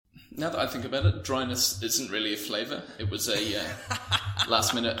Now that I think about it, dryness isn't really a flavour. It was a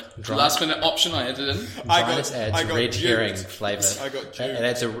last minute option I added in. Dryness adds red herring flavour. I got It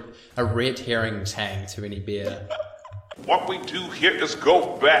adds a red herring tang to any beer. What we do here is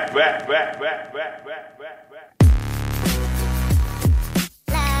go back.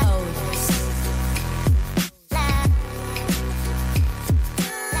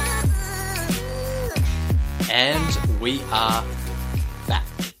 And we are back.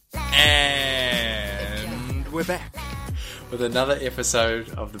 And we're back with another episode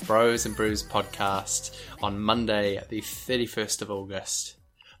of the Bros and Brews podcast on Monday, the 31st of August.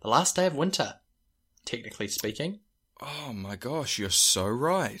 The last day of winter, technically speaking. Oh my gosh, you're so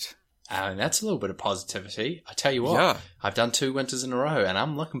right. And that's a little bit of positivity. I tell you what, Yeah. I've done 2 winters in a row and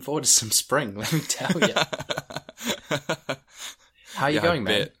I'm looking forward to some spring, let me tell you. How are you going,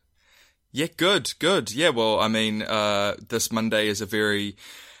 man? Yeah, good. Yeah, well, I mean, this Monday is a very,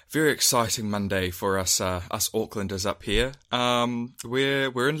 very exciting Monday for us Aucklanders up here.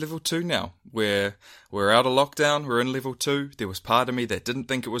 We're in level 2 now. We're out of lockdown. We're in level 2. There was part of me that didn't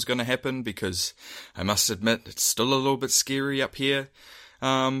think it was going to happen because I must admit it's still a little bit scary up here.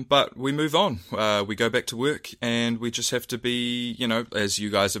 But we move on. We go back to work and we just have to be, as you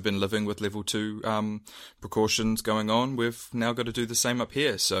guys have been living with level 2, precautions going on, we've now got to do the same up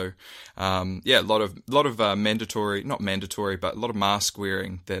here. So, a lot of mandatory, not mandatory, but a lot of mask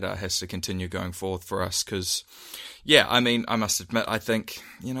wearing that has to continue going forth for us. Cause I mean, I must admit, I think,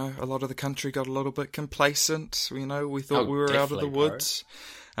 a lot of the country got a little bit complacent. We thought we were out of the woods.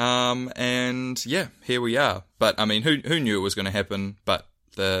 Here we are. But I mean, who knew it was going to happen? But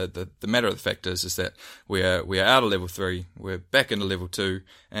the matter of the fact is that we are out of level 3. We're back into level 2,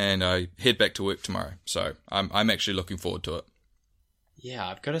 and I head back to work tomorrow. So I'm actually looking forward to it. Yeah,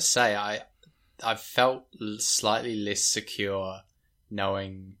 I've got to say, I've felt slightly less secure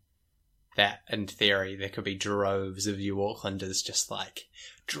knowing that in theory there could be droves of you Aucklanders just like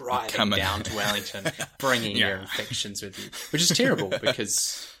driving down to Wellington, bringing your infections with you, which is terrible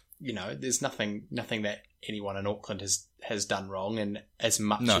because there's nothing that anyone in Auckland has done wrong. And as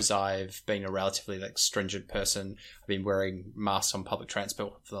much as I've been a relatively stringent person, I've been wearing masks on public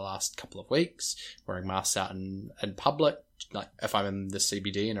transport for the last couple of weeks, wearing masks out in public, like if I'm in the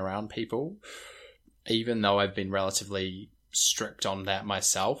CBD and around people. Even though I've been relatively strict on that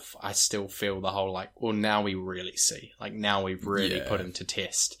myself, I still feel the whole now we really see, now we've really put into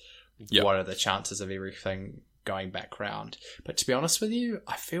test what are the chances of everything going back round. But to be honest with you,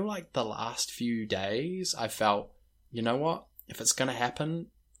 I feel like the last few days I felt, you know what, if it's going to happen,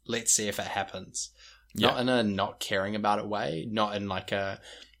 let's see if it happens. Not in a not caring about it way, not in a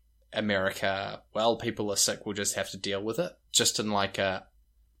America, well, people are sick, we'll just have to deal with it, just in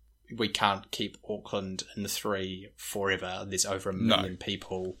we can't keep Auckland in the 3 forever. There's over 1 million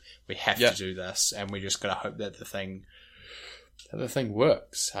people. We have to do this, and we just got to hope that the thing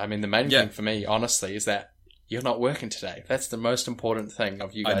works. I mean, the main thing for me, honestly, is that you're not working today. That's the most important thing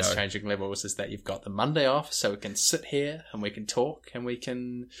of you guys changing levels, is that you've got the Monday off, so we can sit here and we can talk and we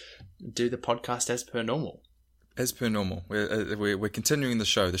can do the podcast as per normal. As per normal, we're continuing the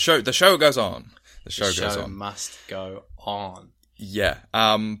show. The show goes on. The show must go on. Yeah,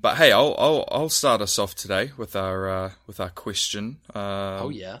 but hey, I'll start us off today with our question.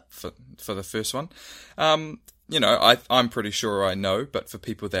 For the first one, I'm pretty sure I know, but for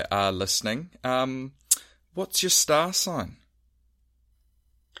people that are listening, what's your star sign?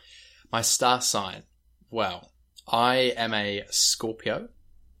 My star sign. Well, I am a Scorpio.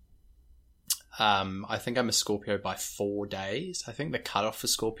 I think I'm a Scorpio by 4 days. I think the cutoff for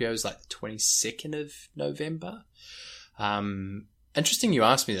Scorpio is the 22nd of November. Interesting you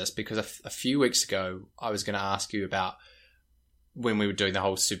asked me this because a few weeks ago I was going to ask you about when we were doing the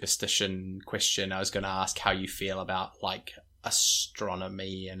whole superstition question. I was going to ask how you feel about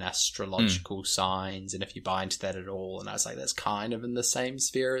astronomy and astrological signs and if you buy into that at all. And I was like, that's kind of in the same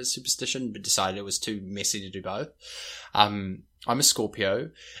sphere as superstition, but decided it was too messy to do both. I'm a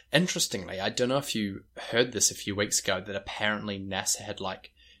Scorpio. Interestingly, I don't know if you heard this a few weeks ago that apparently NASA had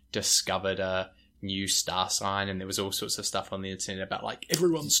discovered a new star sign, and there was all sorts of stuff on the internet about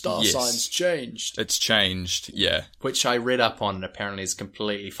everyone's star sign's changed. It's changed, yeah. Which I read up on, and apparently is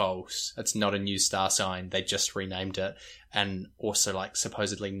completely false. It's not a new star sign. They just renamed it. And also,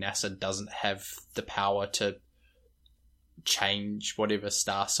 supposedly NASA doesn't have the power to change whatever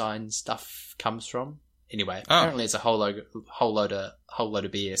star sign stuff comes from. Anyway, apparently it's a whole load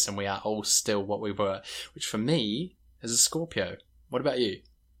of BS, and we are all still what we were, which for me is a Scorpio. What about you?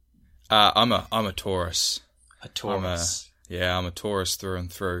 I'm a Taurus. A Taurus. I'm a Taurus through and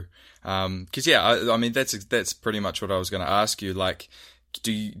through. I mean that's pretty much what I was going to ask you.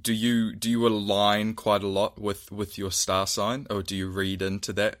 do you align quite a lot with your star sign, or do you read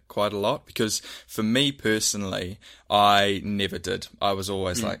into that quite a lot? Because for me personally, I never did. I was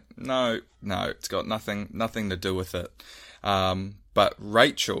always like, no, it's got nothing to do with it. But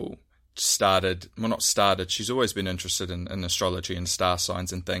Rachel she's always been interested in astrology and star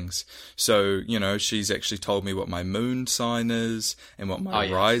signs and things. So, she's actually told me what my moon sign is and what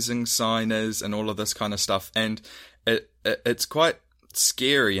my rising sign is and all of this kind of stuff. And it's quite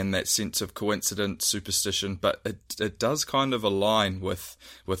scary in that sense of coincidence, superstition, but it does kind of align with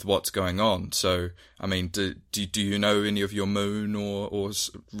what's going on. So, I mean, do you know any of your moon or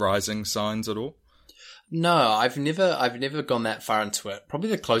rising signs at all? No, I've never gone that far into it. Probably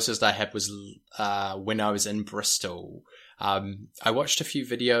the closest I had was when I was in Bristol. I watched a few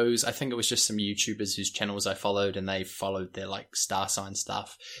videos. I think it was just some YouTubers whose channels I followed, and they followed their like star sign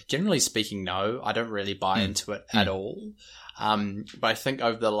stuff. Generally speaking, no, I don't really buy into it at all. But I think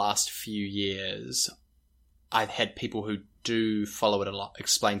over the last few years, I've had people who do follow it a lot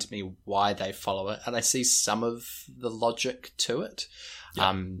explain to me why they follow it, and I see some of the logic to it.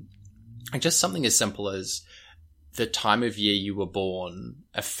 Yeah. And just something as simple as the time of year you were born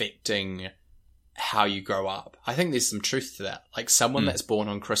affecting how you grow up. I think there's some truth to that. Like someone that's born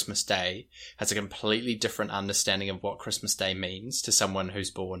on Christmas Day has a completely different understanding of what Christmas Day means to someone who's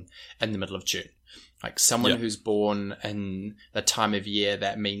born in the middle of June. Like someone who's born in the time of year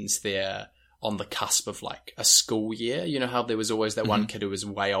that means they're on the cusp of like a school year. You know how there was always that one kid who was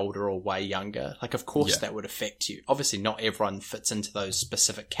way older or way younger? Like, of course that would affect you. Obviously not everyone fits into those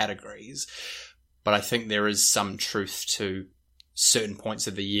specific categories, but I think there is some truth to certain points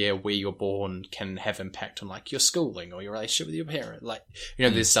of the year where you're born can have impact on like your schooling or your relationship with your parent. Like,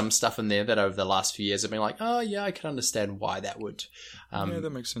 there's some stuff in there that over the last few years have been like, oh yeah, I can understand why that would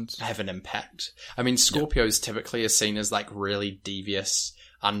that makes sense. Have an impact. I mean, Scorpios typically are seen as like really devious,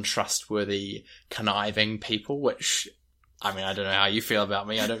 untrustworthy, conniving people, which, I mean, I don't know how you feel about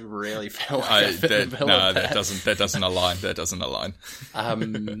me. I don't really feel like I fit in the middle of that. That doesn't align. That doesn't align.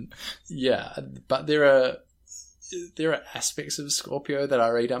 Yeah, but there are aspects of Scorpio that I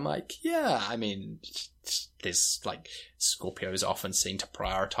read. I'm like, yeah, I mean, there's like Scorpios often seem to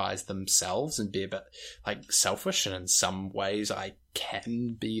prioritize themselves and be a bit like selfish, and in some ways I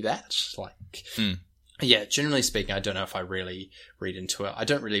can be that. Like, yeah, generally speaking, I don't know if I really read into it. I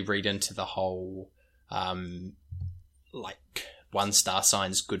don't really read into the whole, like one star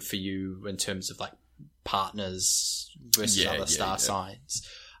sign's good for you in terms of like partners versus other star signs.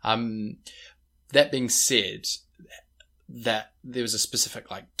 That being said, that there was a specific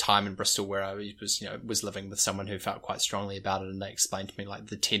like time in Bristol where I was living with someone who felt quite strongly about it, and they explained to me like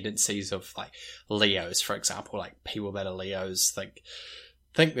the tendencies of like Leos, for example, like people that are Leos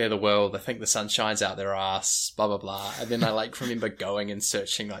think they're the world, they think the sun shines out their ass, blah blah blah. And then I like remember going and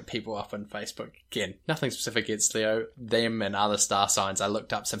searching like people up on Facebook. Again, nothing specific against Leo, them and other star signs. I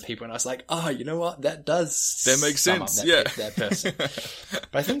looked up some people and I was like, oh, you know what, that makes sense. That person.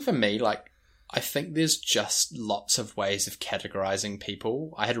 But I think for me, like, I think there's just lots of ways of categorizing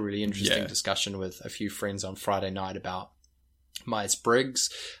people. I had a really interesting discussion with a few friends on Friday night about Myers-Briggs,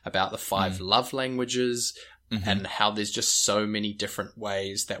 about the 5 love languages, and how there's just so many different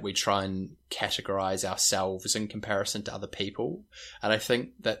ways that we try and categorize ourselves in comparison to other people. And I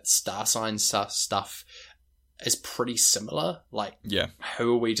think that star sign stuff is pretty similar. Like,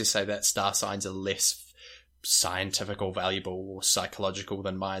 who are we to say that star signs are less scientific or valuable or psychological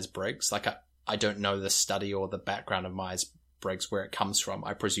than Myers-Briggs? Like, I don't know the study or the background of Myers-Briggs, where it comes from.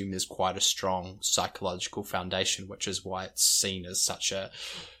 I presume there's quite a strong psychological foundation, which is why it's seen as such a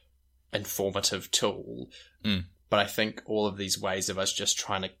informative tool. But I think all of these ways of us just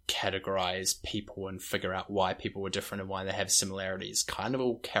trying to categorize people and figure out why people are different and why they have similarities kind of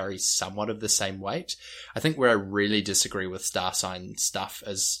all carry somewhat of the same weight. I think where I really disagree with star sign stuff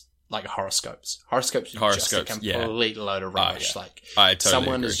is like horoscopes. Horoscopes are just a complete load of rubbish. Like, I totally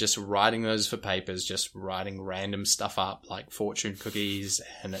someone agree. is just writing those for papers, just writing random stuff up like fortune cookies,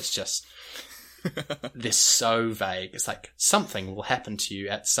 and it's just they're so vague. It's like, something will happen to you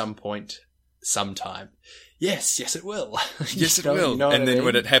at some point, sometime. Yes, it will. Yes, it will. And then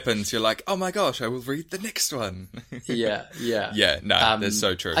when it happens, you're like, oh my gosh, I will read the next one. Yeah. That's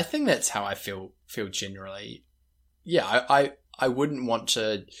so true. I think that's how I feel generally. Yeah, I wouldn't want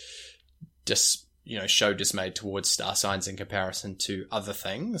to just, show dismay towards star signs in comparison to other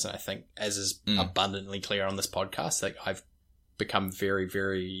things. And I think, as is abundantly clear on this podcast, like, I've become very,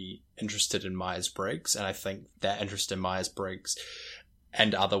 very interested in Myers-Briggs. And I think that interest in Myers-Briggs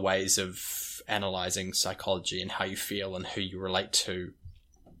and other ways of analyzing psychology and how you feel and who you relate to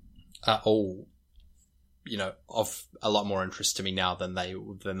are all of a lot more interest to me now than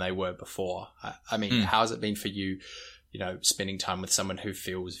they were before. I mean, how has it been for you, spending time with someone who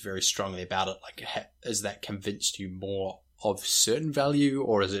feels very strongly about it? Like, has that convinced you more of certain value,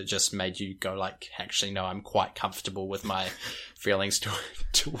 or has it just made you go like, actually, no, I'm quite comfortable with my feelings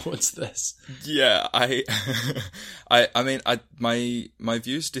towards this? Yeah, I mean, my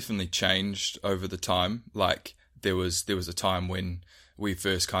views definitely changed over the time. Like, there was a time when we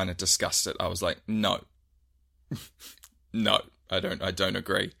first kind of discussed it. I was like, no, I don't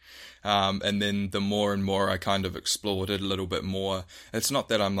agree. And then the more and more I kind of explored it a little bit more, it's not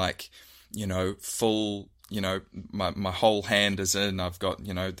that I'm like, full, my whole hand is in, I've got,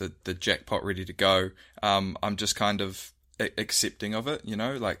 the jackpot ready to go. I'm just kind of accepting of it,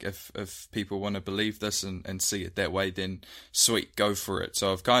 like if people want to believe this and see it that way, then sweet, go for it.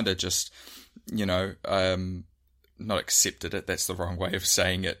 So I've kind of just, not accepted it. That's the wrong way of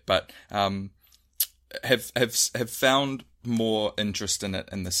saying it, but, have found more interest in it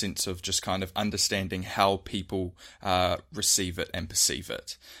in the sense of just kind of understanding how people receive it and perceive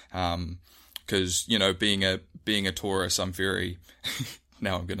it. Because being a Taurus, I'm very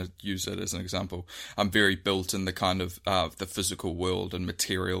now I'm going to use it as an example. I'm very built in the kind of the physical world and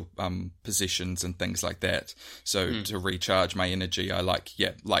material possessions and things like that. So to recharge my energy, I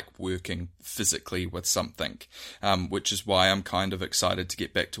like working physically with something, which is why I'm kind of excited to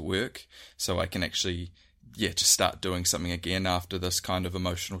get back to work, so I can actually just start doing something again after this kind of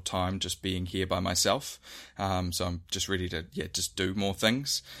emotional time, just being here by myself. So I'm just ready to just do more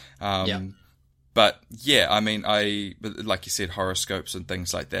things. But yeah, I mean, like you said, horoscopes and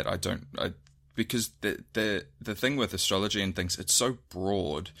things like that, because the thing with astrology and things, it's so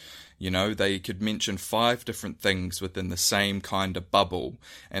broad, they could mention 5 different things within the same kind of bubble.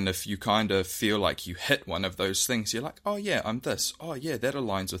 And if you kind of feel like you hit one of those things, you're like, oh yeah, I'm this. Oh yeah, that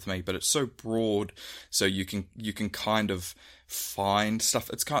aligns with me. But it's so broad, so you can kind of find stuff.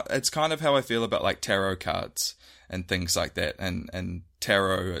 It's kind of how I feel about like tarot cards and things like that. And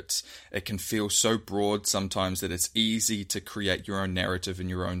tarot, it can feel so broad sometimes that it's easy to create your own narrative and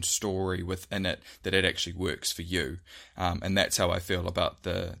your own story within it, that it actually works for you. And that's how I feel about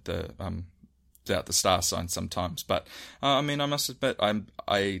the star sign sometimes. But I mean, I must admit, I'm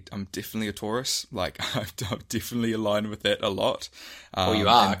definitely a Taurus. Like, I'm definitely aligned with that a lot. Well, you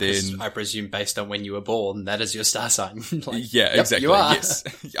are, because I presume based on when you were born, that is your star sign. Exactly. You are. Yes,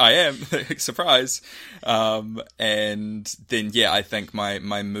 I am. Surprise. And then I think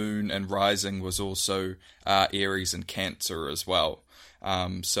my moon and rising was also Aries and Cancer as well.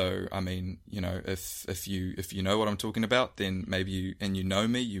 So I mean, if you know what I'm talking about, then maybe you know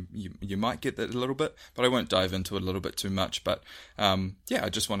me, you might get that a little bit, but I won't dive into it a little bit too much. But I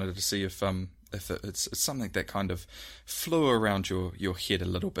just wanted to see if it's something that kind of flew around your head a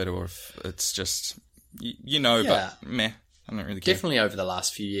little bit, or if it's just but meh. I don't really care. Definitely over the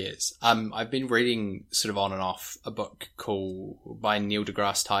last few years. I've been reading sort of on and off a book by Neil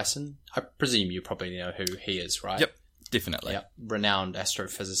deGrasse Tyson. I presume you probably know who he is, right? Yep. Definitely. Yeah, renowned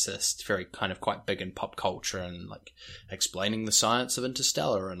astrophysicist, very kind of quite big in pop culture and like explaining the science of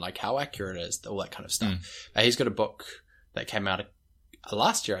interstellar and like how accurate it is, all that kind of stuff. He's got a book that came out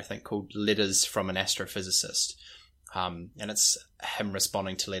last year, I think, called Letters from an Astrophysicist. And it's him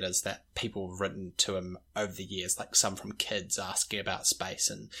responding to letters that people have written to him over the years, like some from kids asking about space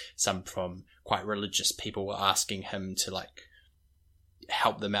and some from quite religious people asking him to like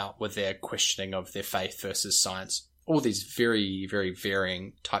help them out with their questioning of their faith versus science. All these very, very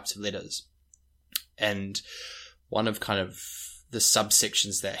varying types of letters. And one of kind of the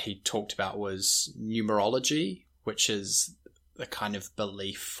subsections that he talked about was numerology, which is the kind of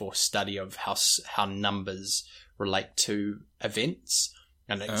belief or study of how numbers relate to events.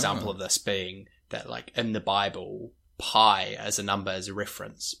 An example of this being that, like, in the Bible, pi as a number is a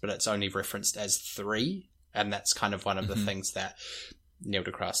reference, but it's only referenced as 3. And that's kind of one of the things that Neil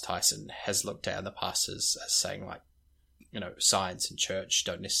deGrasse Tyson has looked at in the past as saying, like, science and church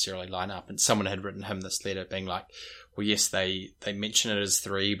don't necessarily line up. And someone had written him this letter being like, well, yes, they mention it as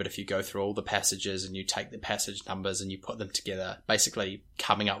 3, but if you go through all the passages and you take the passage numbers and you put them together, basically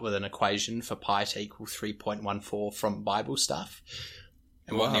coming up with an equation for pi to equal 3.14 from Bible stuff.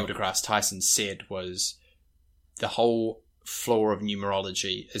 And what Neil deGrasse Tyson said was the whole flaw of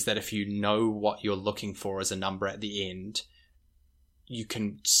numerology is that if you know what you're looking for as a number at the end, you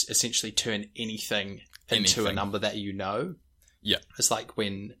can essentially turn anything into a number that you know. Yeah. It's like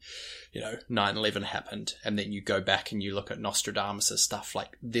when, 9/11 happened and then you go back and you look at Nostradamus' stuff,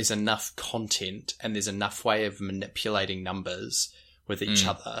 like there's enough content and there's enough way of manipulating numbers with each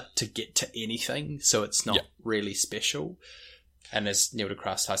other to get to anything. So it's not really special. And as Neil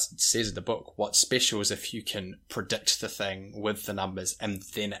deGrasse Tyson says in the book, what's special is if you can predict the thing with the numbers and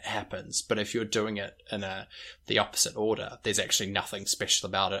then it happens. But if you're doing it in the opposite order, there's actually nothing special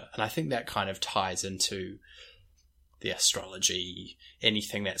about it. And I think that kind of ties into the astrology,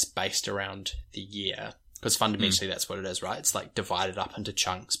 anything that's based around the year. Because fundamentally that's what it is, right? It's like divided up into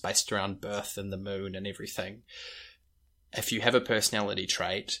chunks based around birth and the moon and everything. If you have a personality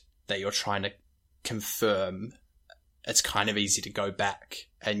trait that you're trying to confirm, it's kind of easy to go back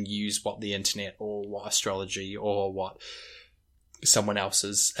and use what the internet or what astrology or what someone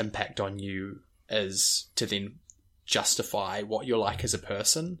else's impact on you is to then justify what you're like as a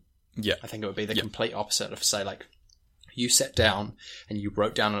person. Yeah. I think it would be the complete opposite of, say, like, you sat down and you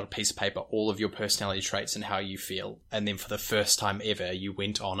wrote down on a piece of paper all of your personality traits and how you feel. And then for the first time ever, you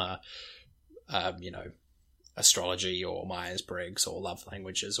went on astrology or Myers-Briggs or love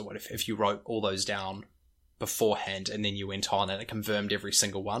languages or whatever. If you wrote all those down beforehand and then you went on and it confirmed every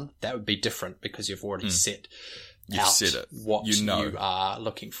single one, that would be different because you've already set what you are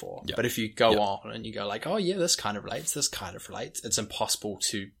looking for. Yep. But if you go on and you go like, oh yeah, this kind of relates, it's impossible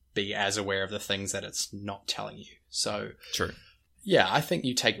to be as aware of the things that it's not telling you. So true. Yeah, I think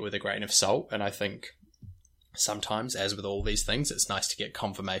you take it with a grain of salt, and I think sometimes, as with all these things, it's nice to get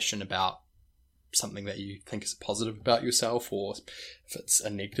confirmation about something that you think is positive about yourself, or if it's a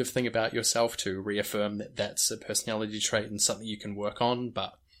negative thing about yourself, to reaffirm that that's a personality trait and something you can work on.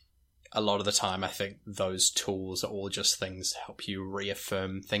 But a lot of the time, I think those tools are all just things to help you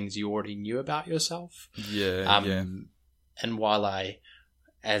reaffirm things you already knew about yourself. And while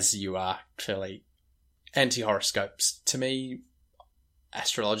as you are clearly anti-horoscopes, to me,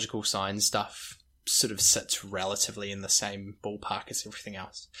 astrological sign stuff sort of sits relatively in the same ballpark as everything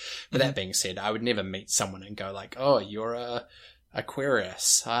else. But that being said, I would never meet someone and go like, oh, you're a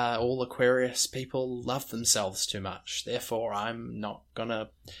Aquarius. All Aquarius people love themselves too much. Therefore, I'm not gonna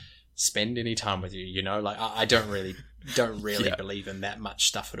spend any time with you. You know, like I don't really believe in that much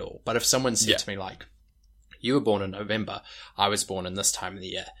stuff at all. But if someone said to me like, you were born in November, I was born in this time of the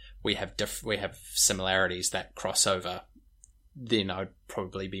year, we have similarities that cross over, then I'd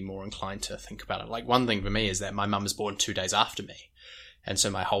probably be more inclined to think about it. Like, one thing for me is that my mum was born 2 days after me. And so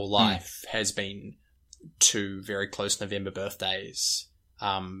my whole life has been 2 very close November birthdays.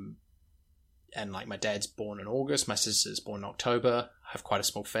 And like, my dad's born in August, my sister's born in October. I have quite a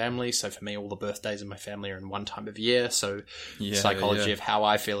small family, so for me, all the birthdays in my family are in one time of year. So the psychology of how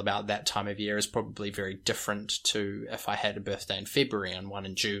I feel about that time of year is probably very different to if I had a birthday in February and one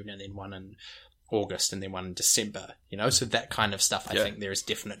in June and then one in August and then one in December, you know? So that kind of stuff, I think there is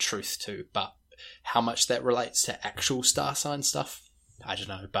definite truth to. But how much that relates to actual star sign stuff, I don't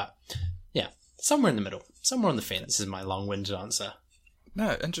know. But yeah, somewhere in the middle, somewhere on the fence is my long-winded answer.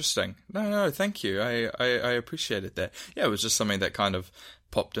 No, interesting. No, thank you. I appreciated that. Yeah, it was just something that kind of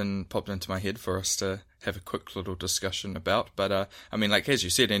popped into my head for us to have a quick little discussion about. But I mean, like, as you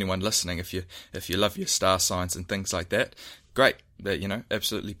said, anyone listening, if you love your star signs and things like that, great. That, you know,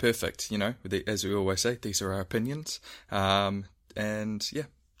 absolutely perfect. You know, as we always say, these are our opinions. And yeah,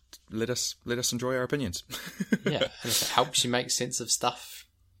 let us enjoy our opinions. Yeah, and if it helps you make sense of stuff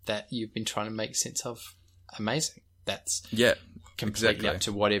that you've been trying to make sense of, amazing. That's completely up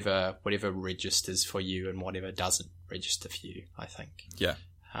to whatever registers for you and whatever doesn't register for you, I think. Yeah,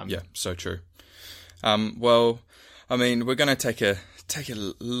 so true. Well, I mean, we're going to take a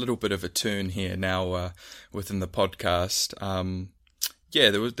little bit of a turn here now within the podcast.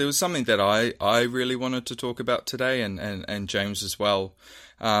 There was something that I really wanted to talk about today, and James as well.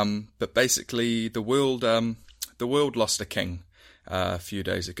 But basically, the world lost a king a few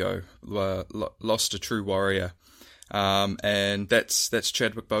days ago. Lost a true warrior. And that's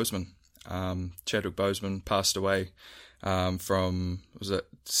Chadwick Boseman. Chadwick Boseman passed away from, was it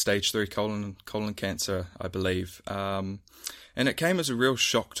stage 3 colon cancer, I believe. And it came as a real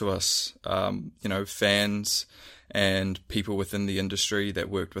shock to us, fans and people within the industry that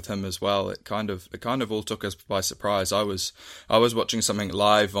worked with him as well. It kind of all took us by surprise. I was watching something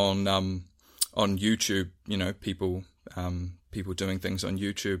live on YouTube, people doing things on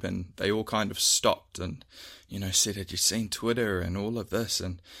YouTube, and they all kind of stopped and, said, had you seen Twitter and all of this?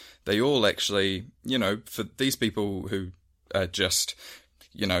 And they all actually, for these people who are just,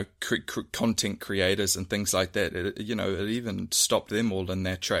 content creators and things like that, it even stopped them all in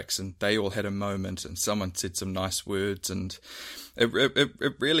their tracks, and they all had a moment, and someone said some nice words, and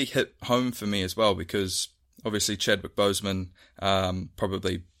it really hit home for me as well, because obviously Chadwick Boseman,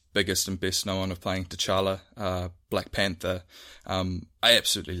 probably biggest and best known of playing T'Challa, Black Panther. I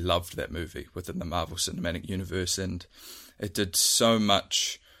absolutely loved that movie within the Marvel Cinematic Universe, and it did so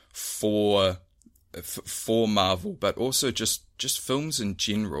much for for Marvel, but also just films in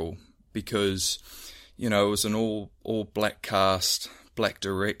general, because it was an all black cast, black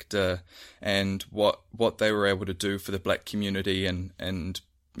director, and what they were able to do for the black community, and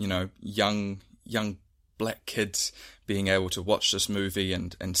young black kids being able to watch this movie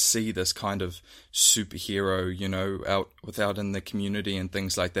and see this kind of superhero, out in the community and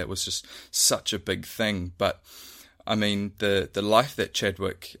things like that was just such a big thing. But I mean, the life that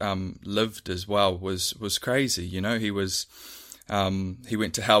Chadwick lived as well was crazy. He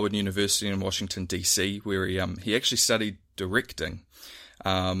went to Howard University in Washington DC, where he actually studied directing,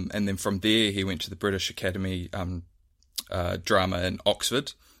 and then from there he went to the British Academy drama in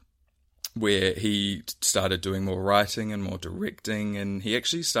Oxford, where he started doing more writing and more directing, and he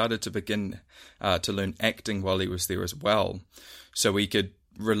actually started to begin to learn acting while he was there as well, so he could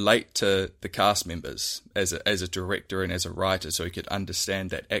relate to the cast members as a director and as a writer, so he could understand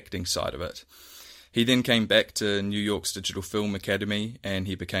that acting side of it. He then came back to New York's Digital Film Academy, and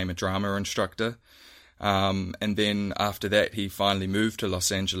he became a drama instructor. And then after that, he finally moved to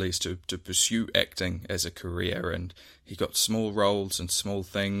Los Angeles to pursue acting as a career, and he got small roles and small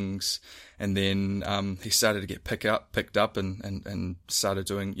things. And then he started to get picked up and started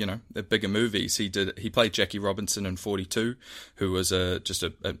doing, the bigger movies. He played Jackie Robinson in 42, who was just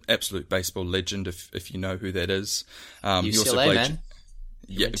an absolute baseball legend, if you know who that is. UCLA, he also played, man.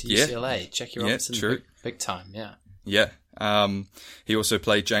 He went to UCLA. Jackie Robinson, true. Big time, yeah. Yeah. He also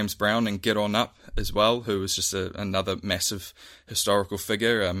played James Brown in Get On Up as well, who was just another massive historical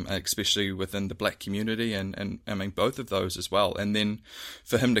figure, especially within the black community, and I mean, both of those as well. And then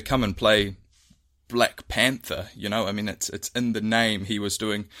for him to come and play Black Panther, I mean, it's in the name. He was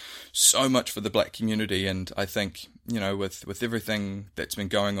doing so much for the black community, and I think, with everything that's been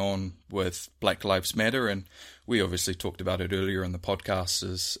going on with Black Lives Matter, and we obviously talked about it earlier in the podcast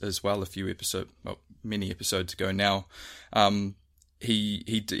as well, many episodes ago now.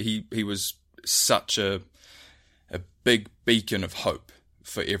 He was such a big beacon of hope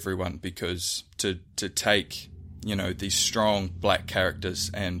for everyone, because to take these strong black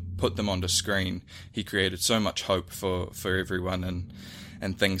characters and put them onto screen, he created so much hope for everyone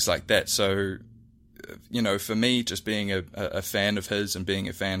and things like that. So for me, just being a fan of his and being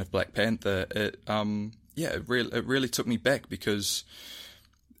a fan of Black Panther, it really took me back, because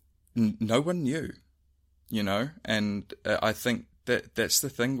no one knew, and I think that's the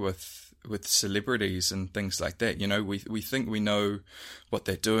thing with celebrities and things like that. We think we know what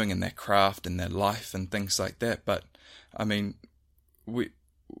they're doing in their craft and their life and things like that, but I mean, we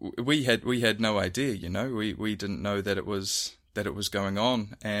had no idea. We didn't know that it was going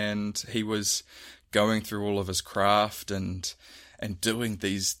on, and he was going through all of his craft and doing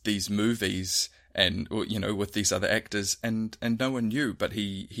these movies, and with these other actors, and no one knew, but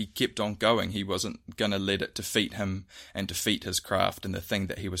he kept on going. He wasn't going to let it defeat him and defeat his craft and the thing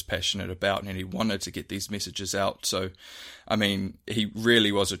that he was passionate about, and he wanted to get these messages out. So I mean, he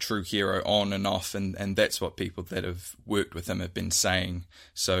really was a true hero on and off, and that's what people that have worked with him have been saying.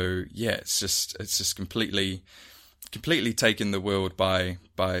 So yeah, it's just completely taken the world by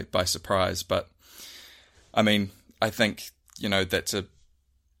surprise. But I mean, I think that's a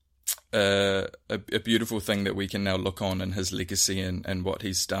beautiful thing that we can now look on in his legacy and what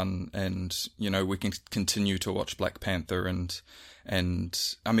he's done, and we can continue to watch Black Panther, and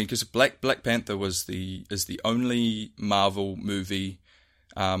I mean, because Black Panther is the only Marvel movie,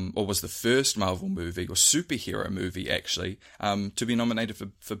 or was the first Marvel movie or superhero movie actually, to be nominated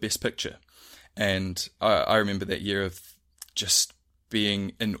for Best Picture. And I remember that year of just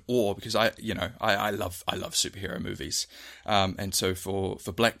being in awe, because I love superhero movies, and so for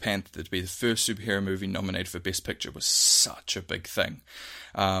Black Panther to be the first superhero movie nominated for Best Picture was such a big thing,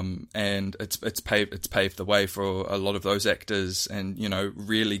 and it's paved the way for a lot of those actors, and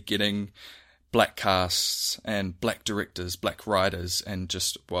really getting black casts and black directors, black writers, and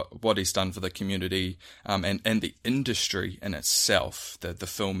just what he's done for the community, and the industry in itself, the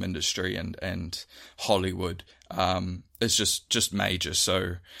film industry and Hollywood, is just major.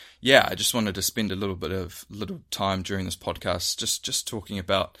 So yeah, I just wanted to spend a little time during this podcast just talking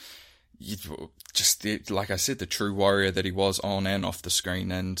about like I said, the true warrior that he was on and off the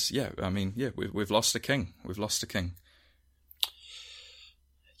screen. And yeah, I mean, yeah, we've lost a king. We've lost a king.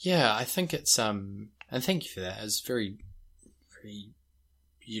 Yeah, I think it's and thank you for that. It's very, very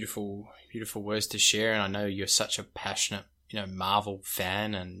beautiful words to share. And I know you're such a passionate, Marvel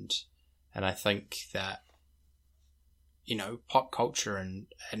fan, and I think that pop culture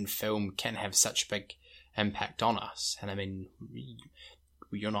and film can have such a big impact on us. And I mean,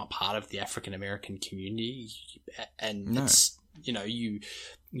 you're not part of the African American community, and No. it's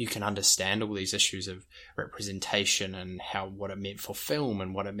you can understand all these issues of representation and what it meant for film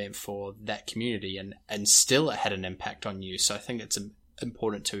and what it meant for that community, and still it had an impact on you. So I think it's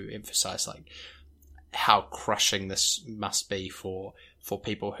important to emphasize like how crushing this must be for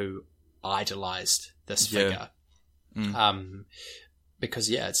people who idolized this figure. Because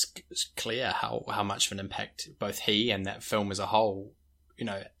it's clear how much of an impact both he and that film as a whole,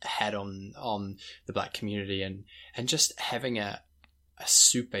 had on the black community, and just having a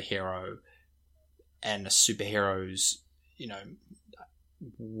superhero and a superhero's,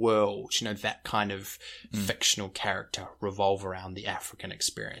 world, that kind of fictional character revolve around the African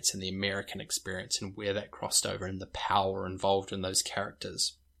experience and the American experience, and where that crossed over and the power involved in those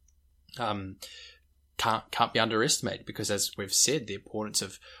characters. Can't be underestimated, because as we've said, the importance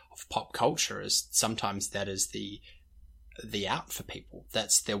of pop culture is sometimes that is the out for people.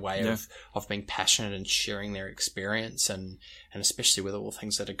 That's their way of being passionate and sharing their experience, and especially with all the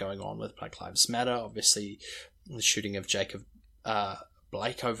things that are going on with Black Lives Matter. Obviously, the shooting of Jacob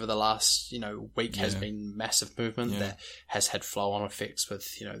Blake over the last week has been massive movement that has had flow-on effects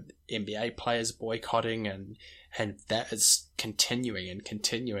with NBA players boycotting, and that is continuing and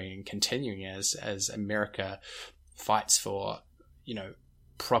continuing and continuing as America fights for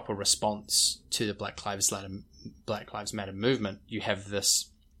proper response to the Black Lives Matter movement. You have this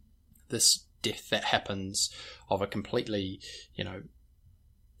death that happens of a completely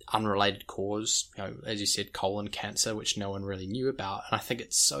unrelated cause, as you said, colon cancer, which no one really knew about. And I think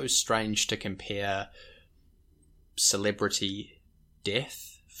it's so strange to compare celebrity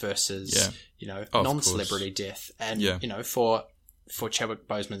death versus non-celebrity death. And for Chadwick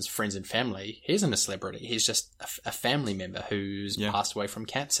Boseman's friends and family, he isn't a celebrity. He's just a family member who's passed away from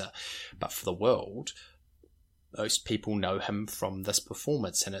cancer. But for the world, most people know him from this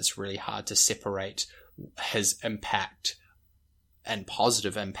performance, and it's really hard to separate his impact and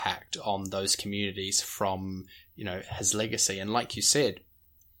positive impact on those communities from, his legacy. And like you said,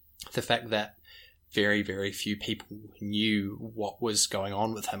 the fact that very, very few people knew what was going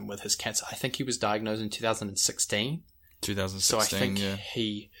on with him with his cancer. I think he was diagnosed in 2016. So I think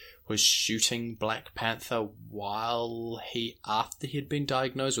he was shooting Black Panther after he had been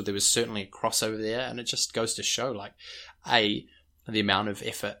diagnosed, or there was certainly a crossover there. And it just goes to show, the amount of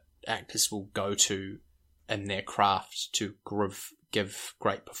effort actors will go to in their craft to give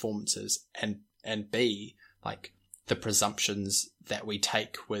great performances, and B, the presumptions that we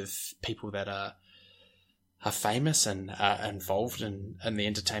take with people that are famous and are involved in the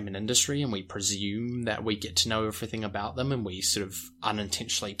entertainment industry, and we presume that we get to know everything about them, and we sort of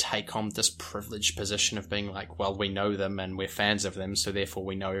unintentionally take on this privileged position of being like, well, we know them and we're fans of them, so therefore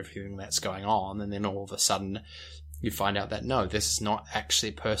we know everything that's going on. And then all of a sudden you find out that no, this is not actually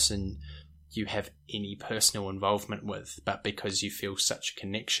a person you have any personal involvement with, but because you feel such a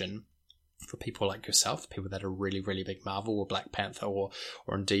connection for people like yourself, people that are really, really big Marvel or Black Panther or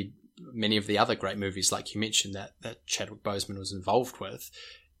indeed many of the other great movies, like you mentioned, that Chadwick Boseman was involved with,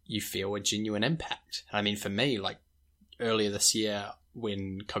 you feel a genuine impact. And I mean, for me, earlier this year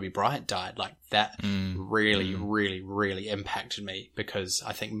when Kobe Bryant died, that really, really, really impacted me, because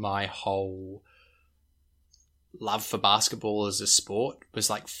I think my whole love for basketball as a sport was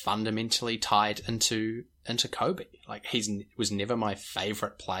fundamentally tied into Kobe. He was never my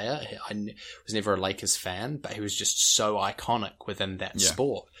favorite player. I was never a Lakers fan, but he was just so iconic within that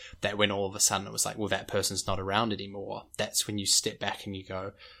sport that when all of a sudden it was well, that person's not around anymore, that's when you step back and you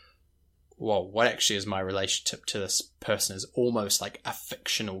go, well, what actually is my relationship to this person is almost like a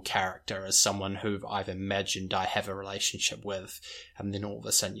fictional character, as someone who I've imagined I have a relationship with. And then all of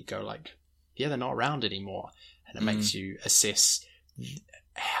a sudden you go they're not around anymore. And it makes you assess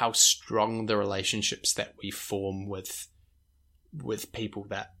how strong the relationships that we form with people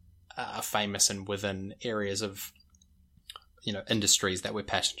that are famous and within areas of, industries that we're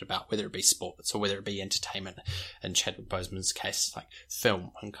passionate about, whether it be sports or whether it be entertainment. In Chadwick Boseman's case,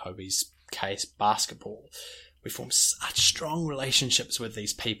 film, in Kobe's case, basketball. We form such strong relationships with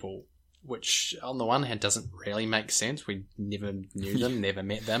these people, which on the one hand doesn't really make sense. We never knew them, never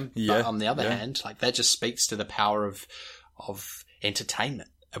met them. But on the other hand, that just speaks to the power of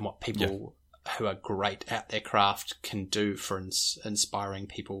entertainment and what people who are great at their craft can do for inspiring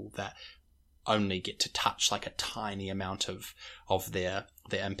people that only get to touch a tiny amount of their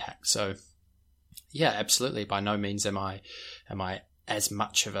impact. So yeah, absolutely. By no means am I as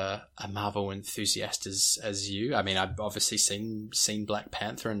much of a Marvel enthusiast as you. I mean, I've obviously seen Black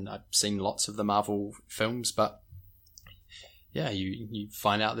Panther, and I've seen lots of the Marvel films, but yeah, you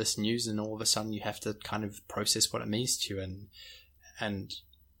find out this news and all of a sudden you have to kind of process what it means to you, and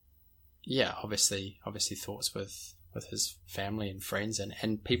yeah, obviously thoughts with his family and friends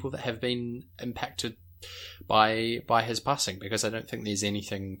and people that have been impacted by his passing, because I don't think there's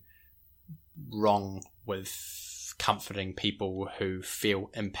anything wrong with comforting people who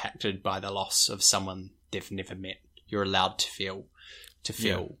feel impacted by the loss of someone they've never met. You're allowed to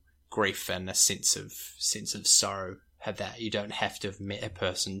feel grief and a sense of sorrow at that. You don't have to have met a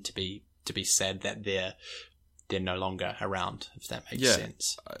person to be sad that they're no longer around, if that makes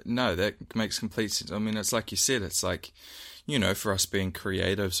sense. No, that makes complete sense. I mean, it's like you said, it's like, for us being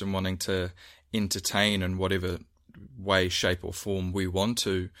creatives and wanting to entertain in whatever way, shape or form we want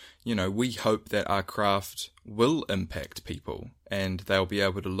to, we hope that our craft will impact people and they'll be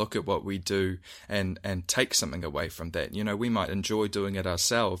able to look at what we do and take something away from that. We might enjoy doing it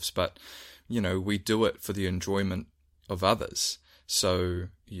ourselves, but, we do it for the enjoyment of others. So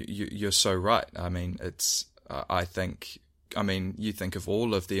you're so right. I mean, you think of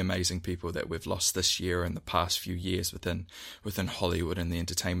all of the amazing people that we've lost this year and the past few years within Hollywood and the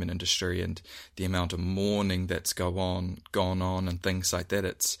entertainment industry, and the amount of mourning that's gone on and things like that.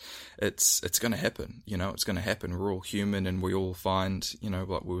 It's going to happen. It's going to happen. We're all human, and we all find,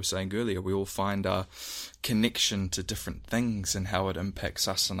 what we were saying earlier, we all find our connection to different things and how it impacts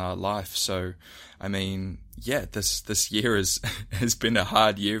us in our life. So, I mean, this year has been a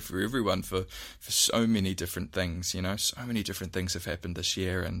hard year for everyone for so many different things. So many different things have happened this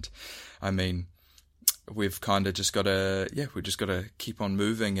year, and I mean, we've kind of just got to keep on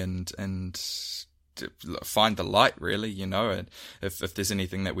moving and find the light, really. And if there's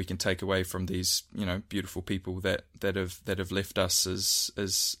anything that we can take away from these beautiful people that have left us,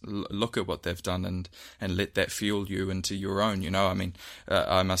 is look at what they've done and let that fuel you into your own. I mean,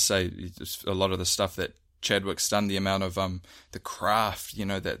 I must say, a lot of the stuff that Chadwick's done, the amount of the craft,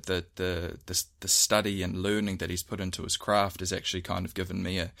 that the study and learning that he's put into his craft has actually kind of given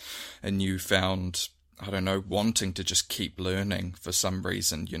me a newfound, I don't know, wanting to just keep learning for some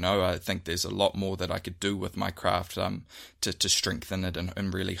reason. I think there's a lot more that I could do with my craft to strengthen it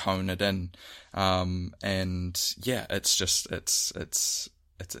and really hone it in. And yeah, it's just it's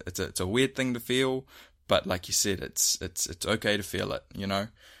a weird thing to feel, but like you said, it's okay to feel it.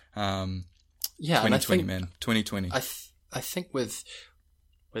 2020, man. 2020. I think with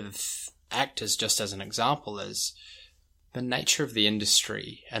actors, just as an example, is the nature of the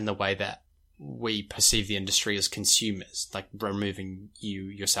industry and the way that we perceive the industry as consumers, like removing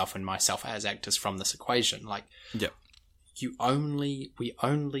yourself and myself as actors from this equation. Like, we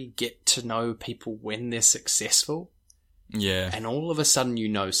only get to know people when they're successful. Yeah. And all of a sudden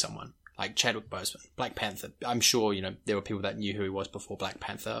someone. Like Chadwick Boseman, Black Panther. I'm sure, there were people that knew who he was before Black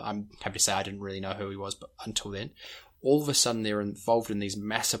Panther. I'm happy to say I didn't really know who he was but until then. All of a sudden, they're involved in these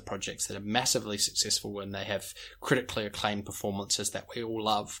massive projects that are massively successful, and they have critically acclaimed performances that we all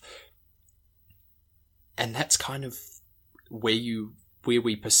love. And that's kind of where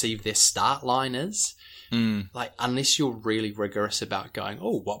we perceive their start line is. Like, unless you're really rigorous about going,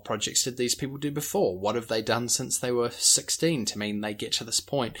 what projects did these people do before? What have they done since they were 16 to mean they get to this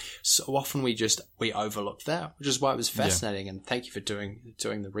point? So often we overlook that, which is why it was fascinating. Yeah. And thank you for doing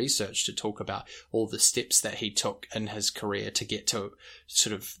the research to talk about all the steps that he took in his career to get to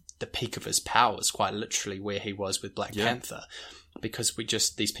sort of the peak of his powers, quite literally where he was with Black Panther. Because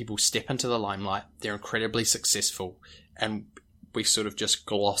these people step into the limelight, they're incredibly successful, and we sort of just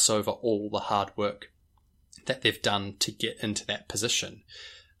gloss over all the hard work that they've done to get into that position.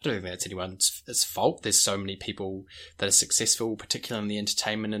 I don't think that's anyone's fault. There's so many people that are successful, particularly in the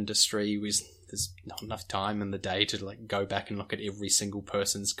entertainment industry. There's not enough time in the day to go back and look at every single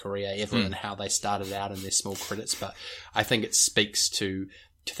person's career ever and how they started out and their small credits. But I think it speaks to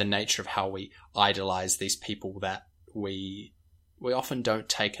the nature of how we idolize these people, that we often don't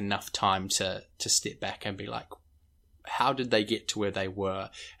take enough time to step back and be like, how did they get to where they were?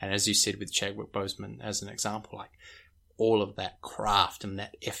 And as you said with Chadwick Boseman as an example, like all of that craft and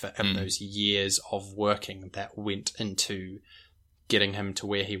that effort and those years of working that went into getting him to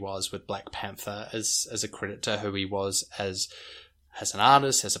where he was with Black Panther is a credit to who he was as an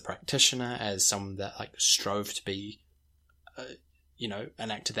artist, as a practitioner, as someone that strove to be, an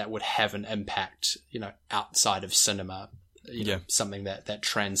actor that would have an impact, outside of cinema, something that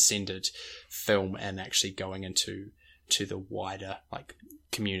transcended film and actually going into the wider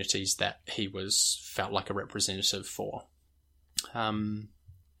communities that he felt like a representative for.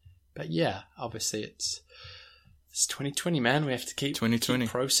 But yeah, obviously it's 2020, man. We have to keep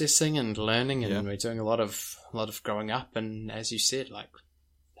processing and learning, and we're doing a lot of growing up. And as you said,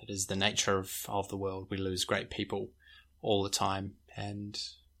 it is the nature of the world. We lose great people all the time, and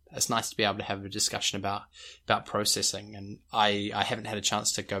it's nice to be able to have a discussion about processing. And I haven't had a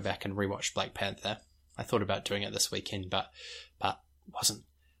chance to go back and rewatch Black Panther. I thought about doing it this weekend, but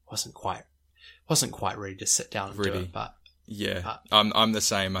wasn't quite ready to sit down and do it. But yeah, I'm the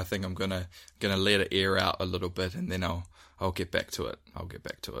same. I think I'm gonna let it air out a little bit, and then I'll get back to it.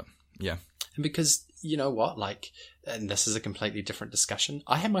 Yeah. And because you know what, like, and this is a completely different discussion.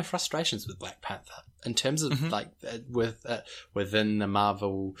 I had my frustrations with Black Panther in terms of within the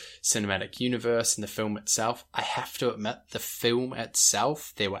Marvel Cinematic Universe and the film itself. I have to admit, the film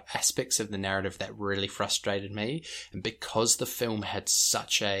itself, there were aspects of the narrative that really frustrated me, and because the film had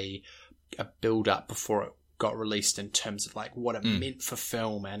such a build up before it got released in terms of like what it meant for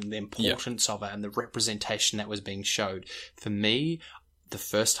film and the importance of it and the representation that was being showed. For me, the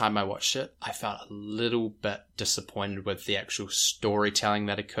first time I watched it, I felt a little bit disappointed with the actual storytelling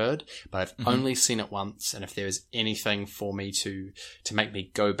that occurred, but I've only seen it once, and if there is anything for me to make me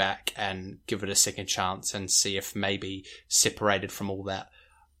go back and give it a second chance and see if maybe separated from all that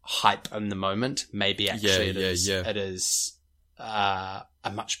hype in the moment, maybe actually it is a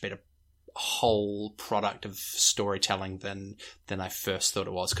much better whole product of storytelling than I first thought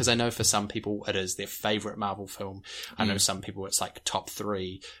it was, because I know for some people it is their favorite Marvel film. I know some people it's like top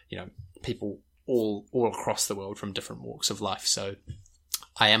 3, you know, people all across the world from different walks of life. So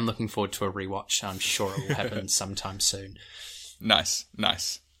I am looking forward to a rewatch. I'm sure it will happen sometime soon. Nice.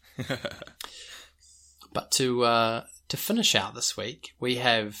 But to finish out this week, we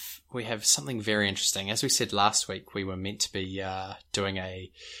have something very interesting. As we said last week, we were meant to be doing a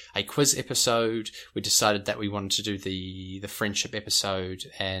quiz episode. We decided that we wanted to do the friendship episode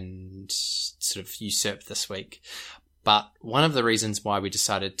and sort of usurp this week. But one of the reasons why we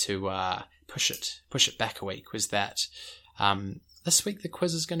decided to push it back a week was that this week the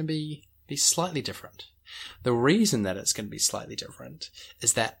quiz is going to be slightly different. The reason that it's going to be slightly different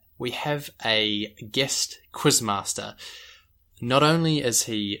is that we have a guest quizmaster. Not only is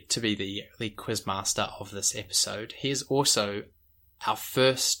he to be the quizmaster of this episode, he is also our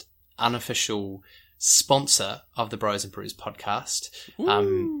first unofficial sponsor of the Bros and Brews podcast.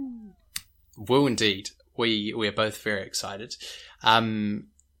 Will indeed. We are both very excited.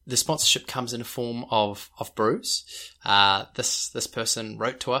 The sponsorship comes in a form of brews. This person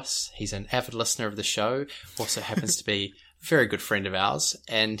wrote to us. He's an avid listener of the show. Also happens to be a very good friend of ours,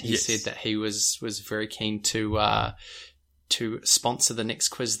 and he said that he was very keen to sponsor the next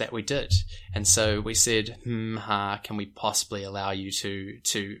quiz that we did. And so we said, can we possibly allow you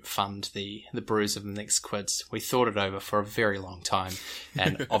to fund the brews of the next quiz? We thought it over for a very long time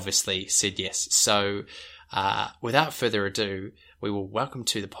and obviously said yes. So without further ado, we will welcome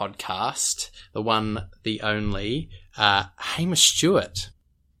to the podcast the one, the only, Hamish Stewart.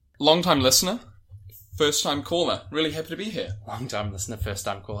 Long-time listener, first-time caller. Really happy to be here. Long-time listener,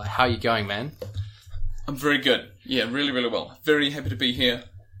 first-time caller. How are you going, man? I'm very good. Yeah, really, really well. Very happy to be here.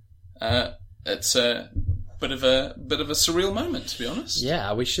 It's a bit of a surreal moment, to be honest.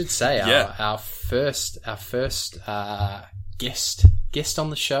 Yeah, we should say our first guest on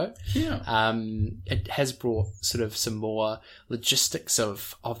the show. Yeah. It has brought sort of some more logistics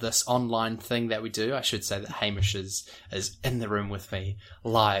of this online thing that we do. I should say that Hamish is in the room with me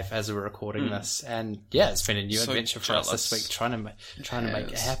live as we're recording this, and it's been a new adventure for us this week, trying to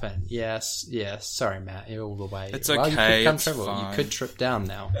make it happen. Yes. Sorry, Matt, you're all the way. It's okay. You could could trip down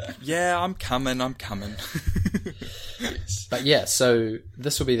now. Yeah, I'm coming. But yeah, so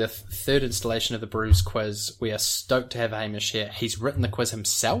this will be the third installation of the Brews quiz. We are stoked to have Hamish here. He's written the quiz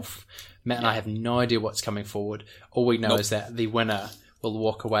himself. Matt and I have no idea what's coming forward. All we know is that the winner will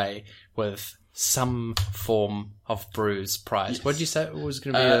walk away with some form of brews prize. Yes. What did you say it was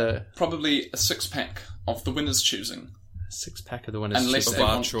going to be? Probably a 6-pack of the winner's choosing. A 6-pack of the winner's Unless choosing. they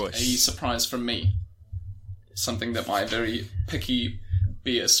want a surprise from me. Something that my very picky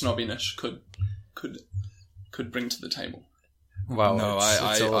beer snobbiness could bring to the table. Well, no,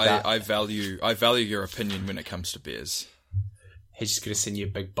 I value your opinion when it comes to beers. He's just going to send you a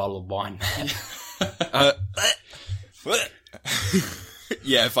big bottle of wine.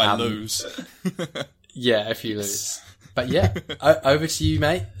 Yeah, if I lose. Yeah, if you lose. But yeah, over to you,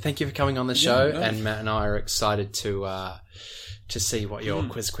 mate. Thank you for coming on the show, and Matt and I are excited to see what your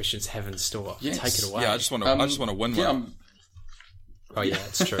quiz questions have in store. Yes. Take it away. Yeah, I just want to win one. Oh yeah,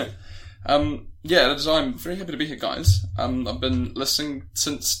 it's true. I'm very happy to be here, guys. I've been listening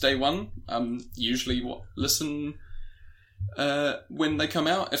since day one. Usually listen when they come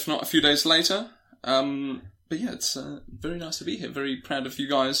out, if not a few days later. But yeah, it's very nice to be here. Very proud of you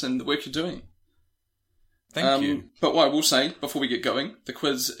guys and the work you're doing. Thank you. But what I will say before we get going, the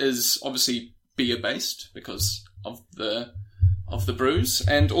quiz is obviously beer-based because of the brews,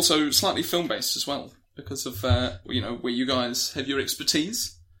 and also slightly film-based as well because of where you guys have your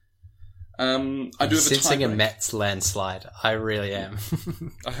expertise. I do have sensing a a tiebreak. Mets landslide. I really am.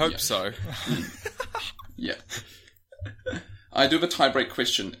 I hope so. Yeah. I do have a tiebreak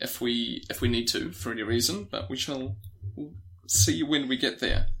question if we need to for any reason, but we'll see when we get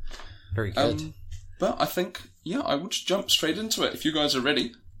there. Very good. But I think, I will just jump straight into it if you guys are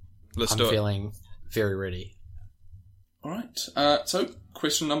ready. Let's I'm do it. feeling very ready. All right. So,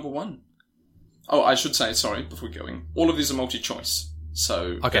 question number 1. Oh, I should say, sorry, before going, all of these are multi-choice.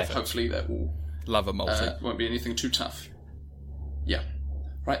 So, Okay. hopefully that will Love a multi. won't be anything too tough. Yeah.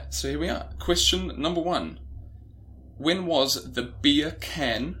 Right, so here we are. Question number 1. When was the beer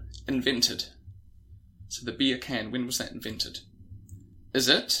can invented? So the beer can, when was that invented? Is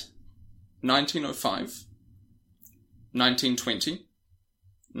it 1905, 1920,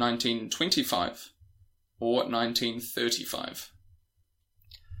 1925, or 1935?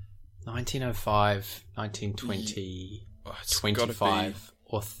 1905, 1920, It's gotta 25,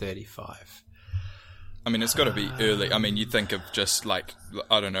 or 35. I mean, it's got to be early. I mean, you think of just like,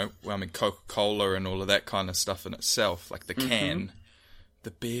 I don't know, Coca-Cola and all of that kind of stuff in itself. Like the can,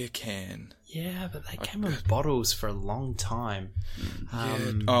 the beer can. Yeah, but they came in bottles for a long time.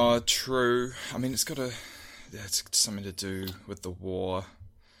 Oh, true. I mean, it's something to do with the war.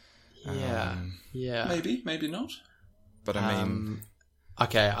 Yeah, yeah. Maybe, maybe not. But I mean,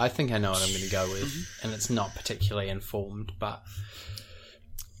 Okay, I think I know what I'm going to go with, and it's not particularly informed, but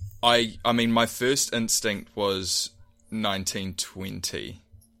I mean, my first instinct was 1920.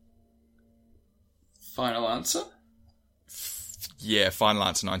 Final answer? Yeah, final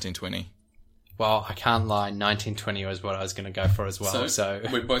answer 1920. well, I can't lie. 1920 was what I was going to go for as well. So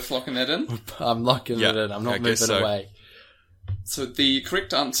we're both locking that in? I'm locking Yeah, it in. I'm I not guess moving so. away. So the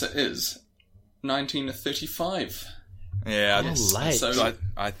correct answer is 1935. Yeah, late. So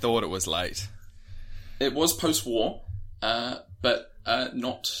I thought it was late. it was post-war, but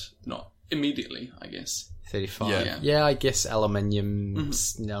not immediately, I guess. 35. Yeah. Yeah, I guess aluminium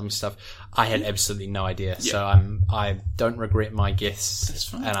stuff. I had absolutely no idea, Yeah. so I don't regret my guess. That's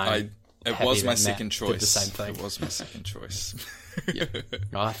fine. And It happy was my that second Matt choice. did the same thing. It was my second choice.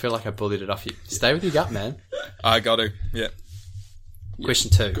 I feel like I bullied it off you. Stay with your gut, man. I got to. Yeah.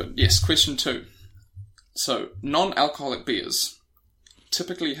 Question 2. Good. Yes, question 2. So, non-alcoholic beers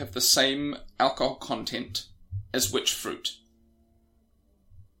typically have the same alcohol content as which fruit?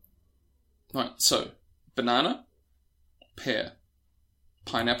 Right, so, banana, pear,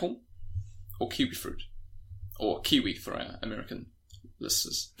 pineapple, or kiwi fruit? Or kiwi for our American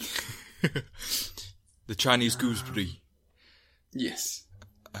listeners. The Chinese gooseberry. Yes.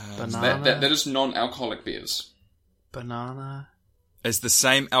 Banana. That is non-alcoholic beers. Banana. Is the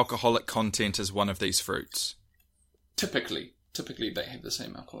same alcoholic content as one of these fruits. Typically they have the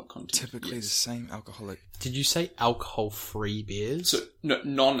same alcoholic content. Typically yes. the same alcoholic. Did you say alcohol-free beers? So, no,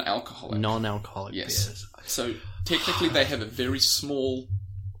 non-alcoholic. Non-alcoholic Yes. beers. So technically, they have a very small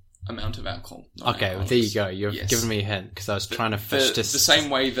amount of alcohol. Okay, well, there you go. You've Yes. given me a hint because I was trying to fish The this. same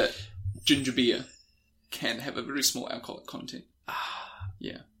way that ginger beer can have a very small alcoholic content.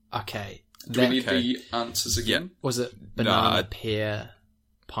 Yeah. Okay. Do we need Okay. the answers again? Was it banana, I- pear,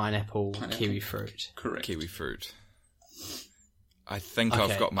 pineapple, Pineapple. kiwi fruit? Correct. Kiwi fruit. I think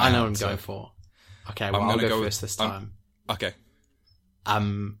Okay, I've got my I know what I'm answer. going for. Okay, well, I'm I'll gonna go go first with- this time. Okay.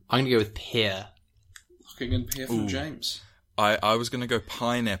 I'm going to go with pear. Looking in pear from James. I was going to go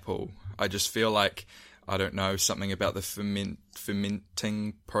pineapple. I just feel like, I don't know, something about the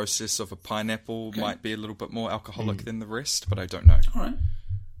fermenting process of a pineapple might be a little bit more alcoholic than the rest, but I don't know. All right.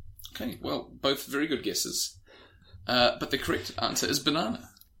 Okay, well, both very good guesses. But the correct answer is banana.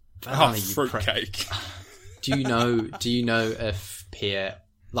 Banana, you fruitcake. Do you know if pear,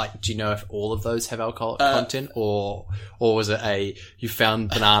 like, do you know if all of those have alcoholic content, or was it you found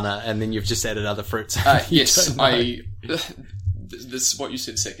banana and then you've just added other fruits? You Yes, don't know. this is what you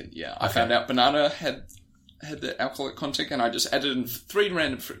said second. Yeah, I found out banana had the alcoholic content, and I just added in 3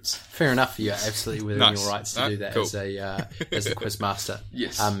 random fruits. Fair enough. You're absolutely within Nice. your rights to do that Cool. as the quiz master.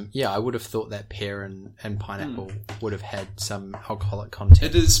 Yes. Yeah, I would have thought that pear and pineapple would have had some alcoholic content.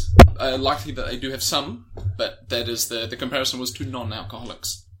 It is likely that they do have some, but that is the comparison was to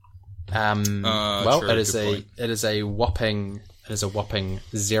non-alcoholics. Well, true, it is good a point. it is a whopping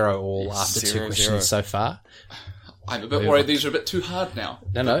 0 after 2 0-0. questions so far. I'm a bit worried these are a bit too hard now.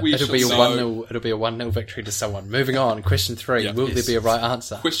 No, But we it'll shall be a see. 1-0. It'll be a 1-0 victory to someone. Moving on, question 3. Yeah, Will yes. there be a right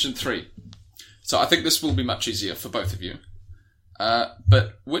answer? Question 3. So I think this will be much easier for both of you.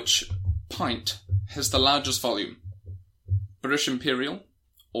 But which pint has the largest volume? British Imperial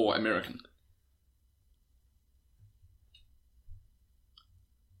or American?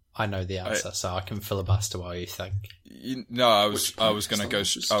 I know the answer, so I can filibuster while you think. No, I was going to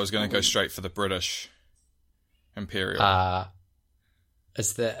go straight for the British Imperial. Do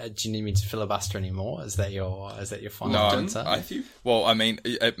you need me to filibuster anymore? Is that your final answer? Well, I mean,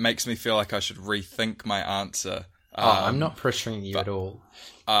 it makes me feel like I should rethink my answer. I'm not pressuring you at all.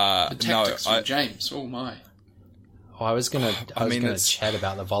 The tactics from James. Oh my. Oh, I was gonna chat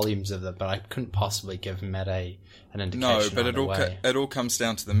about the volumes of it, but I couldn't possibly give Matt an indication. No, but it all comes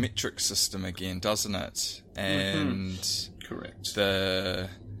down to the metric system again, doesn't it? And correct.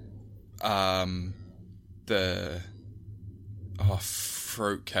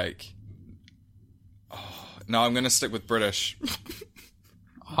 Fruitcake. No, I'm going to stick with British.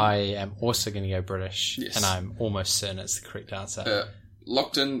 I am also going to go British, and I'm almost certain it's the correct answer.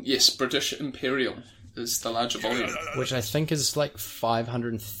 Locked in, yes, British Imperial is the larger volume. Which I think is like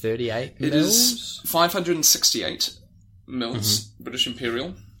 538 mils? It is 568 mils, British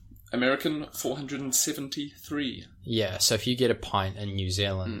Imperial. American, 473. Yeah, so if you get a pint in New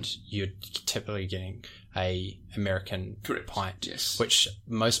Zealand, you're typically getting a American pint, which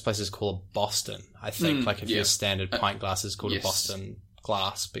most places call a Boston. I think, if your standard pint glass is called a Boston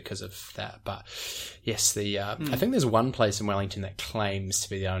glass because of that. But yes, I think there's one place in Wellington that claims to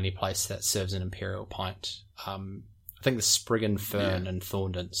be the only place that serves an imperial pint. I think the Sprig and Fern in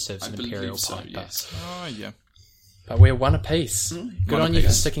Thorndon serves an imperial pint. Yes. But we're one apiece. Good on you for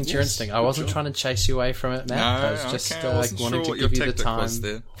sticking to your instinct. I wasn't trying to chase you away from it, Matt. I was just wanting to give you the time.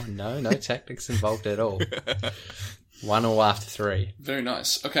 Oh, no tactics involved at all. 1-1 after 3. Very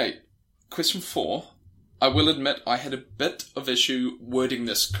nice. Okay, question 4. I will admit I had a bit of issue wording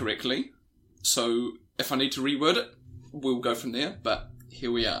this correctly. So if I need to reword it, we'll go from there. But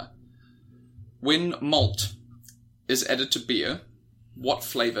here we are. When malt is added to beer, what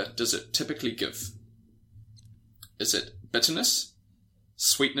flavour does it typically give? Is it bitterness,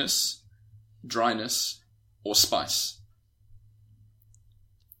 sweetness, dryness, or spice?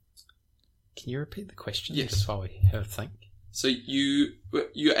 Can you repeat the question? Yes. Just while we have a think. So you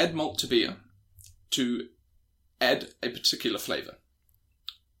add malt to beer to add a particular flavour.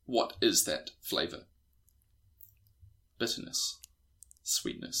 What is that flavour? Bitterness,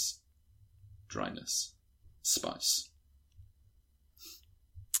 sweetness, dryness, spice.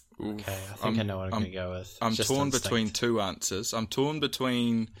 Okay, I think I know what I'm going to go with. I'm torn between two answers. I'm torn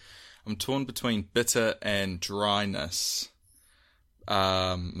between bitter and dryness.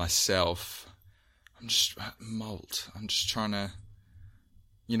 Myself, malt. I'm just trying to.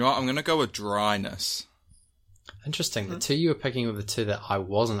 You know what? I'm going to go with dryness. Interesting. The two you were picking were the two that I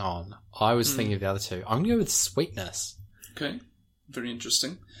wasn't on. I was thinking of the other two. I'm going to go with sweetness. Okay, very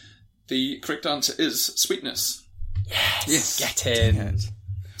interesting. The correct answer is sweetness. Yes. Get in.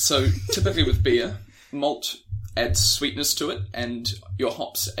 So, typically with beer, malt adds sweetness to it, and your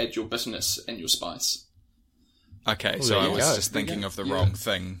hops add your bitterness and your spice. Okay, so I was just thinking of the wrong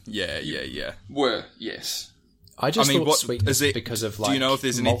thing. Yeah. Yes. I thought sweetness because of, do you know if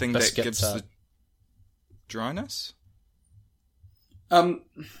there's anything that gives the dryness? I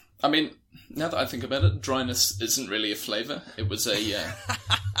mean, now that I think about it, dryness isn't really a flavour. It was a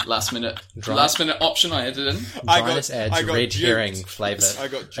last minute option I added in. Dryness adds red herring flavour. I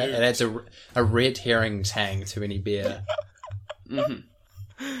got duped. It adds a red herring tang to any beer. All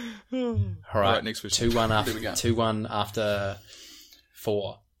right, next question. 2-1 after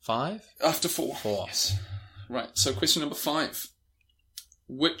 4. 5? After 4. 4. Yes. Right, so question number 5.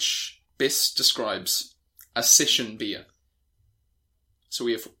 Which best describes a session beer? So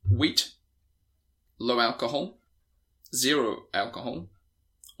we have wheat, low alcohol, 0 alcohol,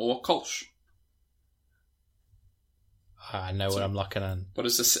 or Kolsch. I know what I'm locking in. What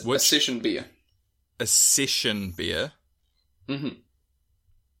is a session beer? A session beer? Mm-hmm.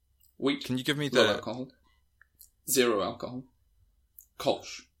 Wheat. Can you give me low alcohol, 0 alcohol,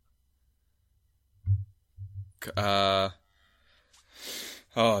 Kolsch.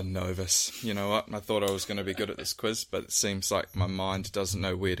 Nervous. You know what? I thought I was going to be good at this quiz, but it seems like my mind doesn't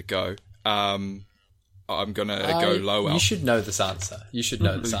know where to go. I'm going to go low alcohol. You should know this answer.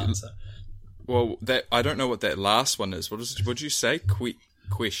 Well, I don't know what that last one is. What did you say?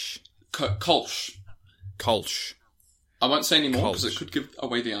 Kolsch. Kolsch. I won't say any more because it could give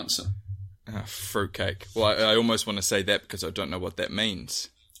away the answer. Fruitcake. Well, I almost want to say that because I don't know what that means.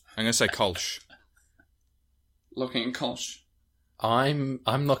 I'm going to say Kolsch. Looking in Kolsch. I'm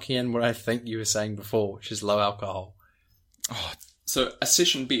locking in what I think you were saying before, which is low alcohol. Oh, so a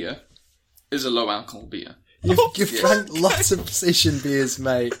session beer is a low alcohol beer. You've drunk lots of session beers,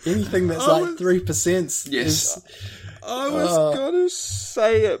 mate. Anything that's 3%. Yes. I was going to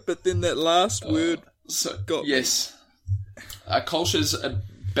say it, but then that last word got yes. Kolsch is a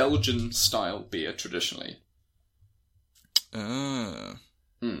Belgian-style beer traditionally.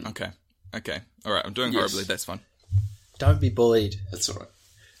 Okay. All right, I'm doing horribly. That's fine. Don't be bullied. That's all right.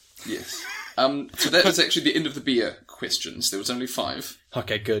 Yes. So that was actually the end of the beer questions. There was only 5.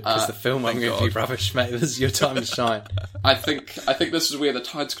 Okay, good, because the film I'm going to be rubbish, mate. This is your time to shine. I think this is where the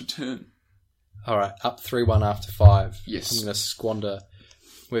tides could turn. All right, up 3-1 after 5. Yes. I'm going to squander.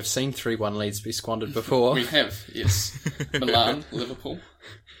 We've seen 3-1 leads be squandered before. We have, yes. Milan, Liverpool.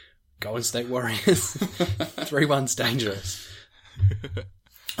 Golden State Warriors. 3-1's dangerous.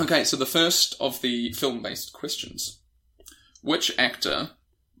 Okay, so the first of the film-based questions. Which actor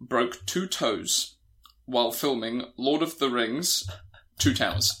broke 2 toes while filming Lord of the Rings, 2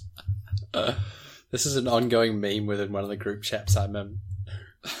 Towers? This is an ongoing meme within one of the group chats I'm in.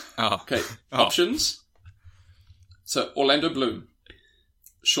 Okay, options. So, Orlando Bloom,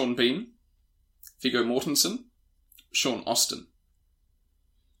 Sean Bean, Viggo Mortensen, Sean Austin.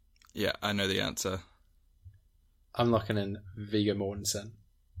 Yeah, I know the answer. I'm locking in Viggo Mortensen.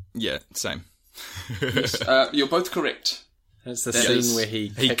 Yeah, same. Yes, you're both correct. It's the scene where he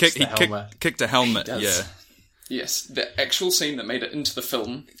kicked a helmet. He does. Yeah. Yes, the actual scene that made it into the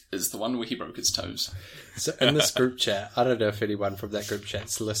film is the one where he broke his toes. So in this group chat, I don't know if anyone from that group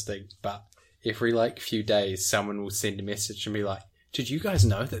chat's listening, but every few days, someone will send a message and be like, "Did you guys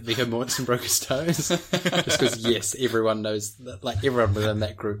know that Viggo Mortensen broke his toes?" Just because, yes, everyone knows that. Everyone within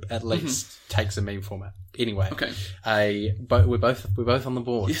that group at least takes a meme format. Anyway, okay. We're both on the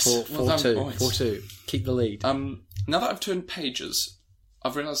board. Yes, 4-2. 4-2. Keep the lead. Now that I've turned pages,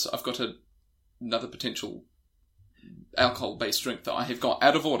 I've realised I've got another potential alcohol-based drink that I have got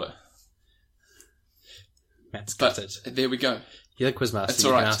out of order. Matt's got it. There we go. You're the quizmaster. It's you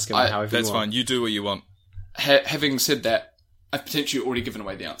all can right. ask him however you want. That's fine. You do what you want. Having said that, I've potentially already given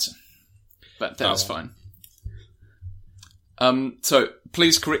away the answer. But that's fine. So,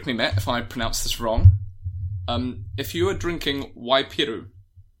 please correct me, Matt, if I pronounce this wrong. If you were drinking Waipiru,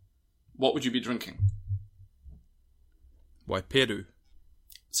 what would you be drinking? Waipiru.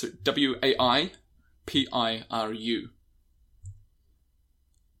 So, Waipiru.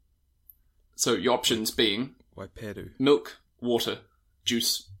 So, your options being Waipiru. milk, water,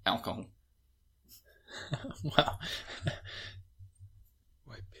 juice, alcohol. Wow.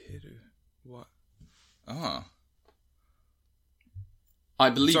 Waipiru. What? Ah. I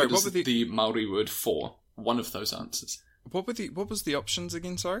believe Sorry, it is the Maori word for one of those answers. What was the options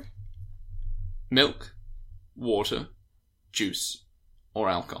again, sorry? Milk, water, juice, or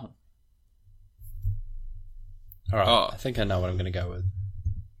alcohol. All right. Oh. I think I know what I'm going to go with.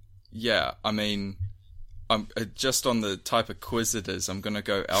 Yeah, I mean, I'm just on the type of quiz it is, I'm going to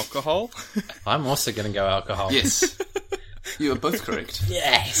go alcohol. I'm also going to go alcohol. Yes. You are both correct.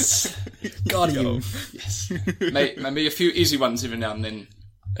 Yes! Got him. Yes. Maybe a few easy ones every now and then.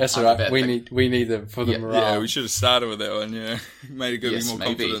 That's all right. We need them for the morale. Yeah, we should have started with that one, yeah. Made it give me more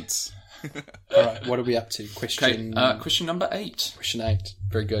confidence. All right, what are we up to? Question number 8. Question 8.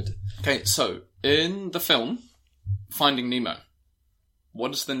 Very good. Okay, so, in the film, Finding Nemo,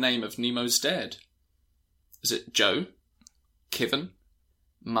 what is the name of Nemo's dad? Is it Joe, Kevin,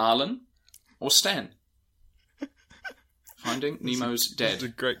 Marlin, or Stan? Finding Nemo's dad. That's a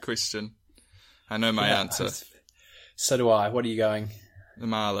great question. I know my answer. So do I. What are you going? The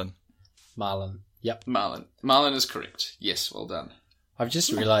Marlin. Marlin. Yep. Marlin. Marlin is correct. Yes, well done. I've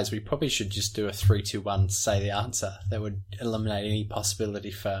just realised we probably should just do a 3-2-1 to say the answer. That would eliminate any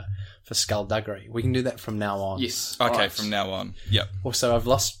possibility for skullduggery. We can do that from now on. Yes. Okay, right. from now on. Yep. Also, I've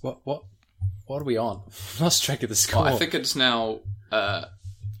lost... What are we on? I've lost track of the score. I think it's now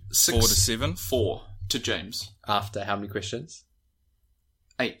 4-7. 4 to James. After how many questions?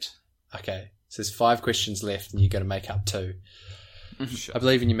 8. Okay. So there's 5 questions left and you've got to make up 2. Sure. I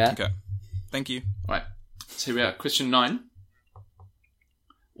believe in you, Matt. Okay. Thank you. Right. So here we are. Question 9.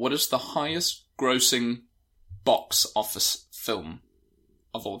 What is the highest grossing box office film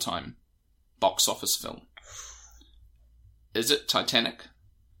of all time? Box office film. Is it Titanic,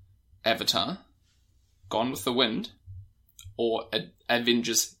 Avatar, Gone with the Wind, or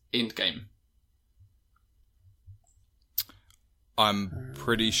Avengers Endgame? I'm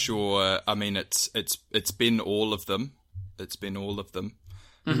pretty sure. I mean, it's been all of them. It's been all of them.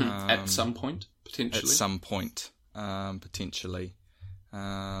 Mm-hmm. At some point, potentially. At some point, potentially.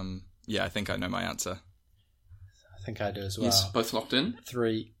 Yeah, I think I know my answer. I think I do as well. Yes, both locked in.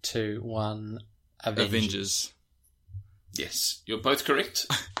 3, 2, 1. Avengers. Yes, you're both correct.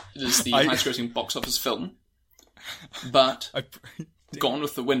 It is the highest grossing box office film. But Gone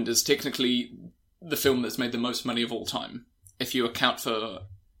with the Wind is technically the film that's made the most money of all time. If you account for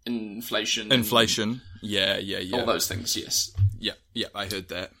inflation. Inflation. Yeah. All those things, yes. Yeah, I heard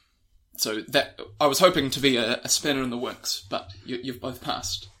that. So that I was hoping to be a spanner in the works, but you've both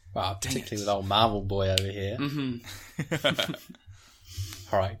passed. Wow, particularly with old Marvel boy over here. Mm-hmm.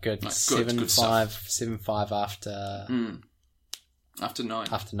 All right, good. Right, 7-5, 7-5 after After 9.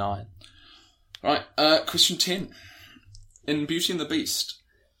 after 9. Right, question 10. In Beauty and the Beast,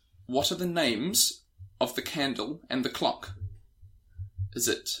 what are the names of the candle and the clock? Is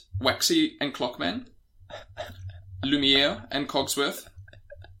it Waxy and Clockman? Lumiere and Cogsworth?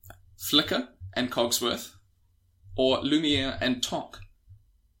 Flicker and Cogsworth? Or Lumiere and Tock?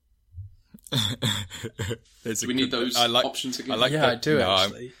 Do we need those options again? I do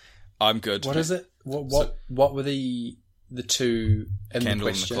actually. I'm good. What is it? What were the two in Candle the and the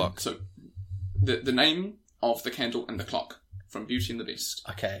question? clock. So, the name of the candle and the clock from Beauty and the Beast.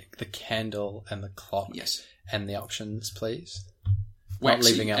 Okay, the candle and the clock. Yes. And the options, please. Waxy Not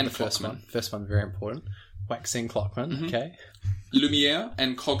leaving out and the first Clockman. one. First one, very important. Waxy and Clockman, okay. Lumiere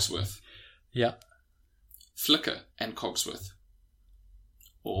and Cogsworth. Yeah. Flicker and Cogsworth.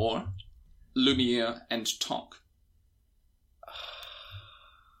 Or Lumiere and Tock.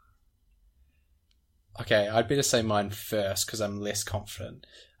 Okay, I'd better say mine first because I'm less confident.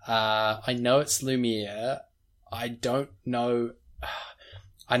 I know it's Lumiere. I don't know.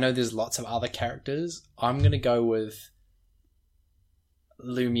 I know there's lots of other characters. I'm going to go with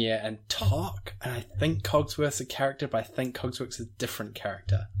Lumiere and Tock. And I think Cogsworth's a character, but I think Cogsworth's a different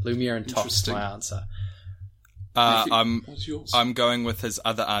character. Lumiere and Tock's my answer. What's yours? I'm going with his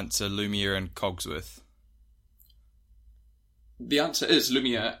other answer, Lumiere and Cogsworth. The answer is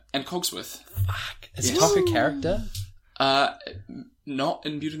Lumiere and Cogsworth. Fuck. Is Tock a character? Not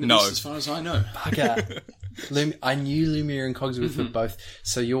in Beauty and the No. Beast, as far as I know. Bugger. I knew Lumiere and Cogsworth were both.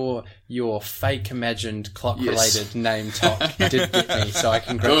 So your fake imagined clock related name Tock did get me. So I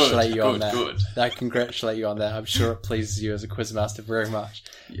congratulate you on that. Good. I congratulate you on that. I'm sure it pleases you as a quizmaster very much.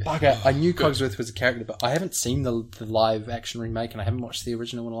 Yeah. Bugger. I knew Cogsworth was a character, but I haven't seen the live action remake, and I haven't watched the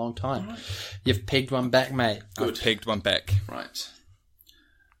original in a long time. Right. You've pegged one back, mate. I've pegged one back. Right.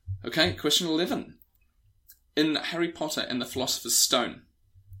 Okay, question 11. In Harry Potter and the Philosopher's Stone.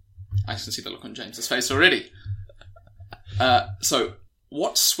 I can see the look on James's face already. So,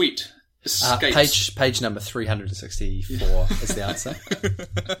 what suite escapes... Page number 364 is the answer.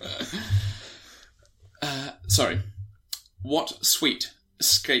 Sorry. What suite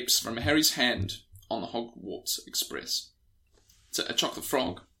escapes from Harry's hand on the Hogwarts Express? Is it a chocolate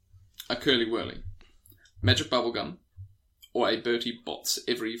frog, a curly whirly, magic bubblegum, or a Bertie Bott's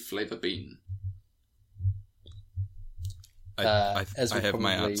every flavour bean? I as we have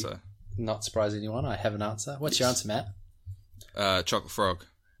my probably answer. Not surprise anyone, I have an answer. What's your answer, Matt? Chocolate frog.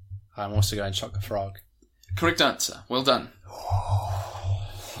 I'm also going chocolate frog. Correct answer. Well done.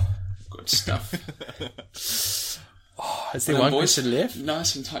 Good stuff. Is there Well one done, boys. question left?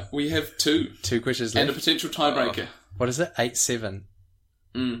 Nice and tight. We have two. Two questions And a left. potential tiebreaker. What is it? 8-7.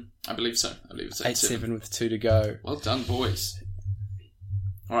 I believe so. I believe it's 8-7 8-7. with 2 to go. Well done, boys.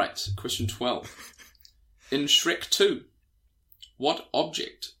 Alright, question 12. In Shrek 2, what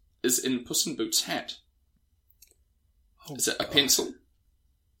object is in Puss in Boots' hat? Is it a pencil,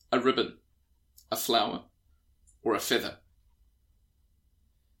 a ribbon, a flower, or a feather?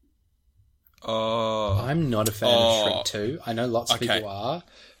 Oh. I'm not a fan of Shrek 2. I know lots of Okay. people are,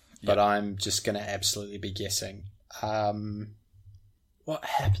 but I'm just going to absolutely be guessing. What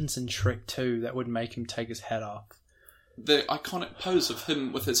happens in Shrek 2 that would make him take his hat off? The iconic pose of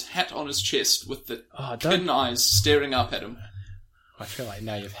him with his hat on his chest with the Oh, kitten eyes staring up at him. I feel like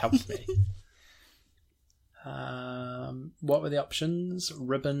now you've helped me. What were the options?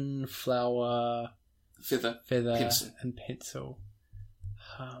 Ribbon, flower, Feather, feather, pencil. and pencil.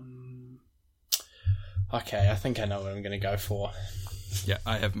 Okay, I think I know what I'm going to go for. Yeah,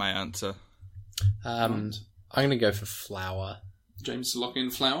 I have my answer. I'm going to go for flower. James lock in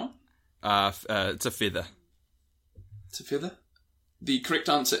flower. It's a feather. It's a feather. The correct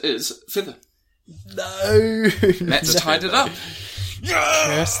answer is feather. No! Matt's tied it up.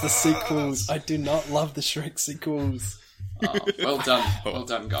 Curse the sequels. I do not love the Shrek sequels. Oh, well done. Well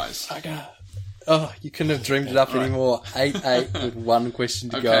done, guys. Bugger. Oh, you couldn't have dreamed it up anymore. 8-8 with one question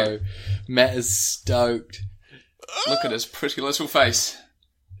to go. Matt is stoked. Look at his pretty little face.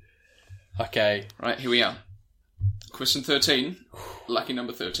 Okay. Right, here we are. Question 13. Lucky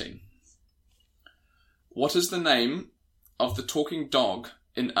number 13. What is the name of the talking dog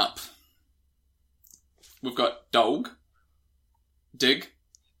in Up? We've got Dog, Dig,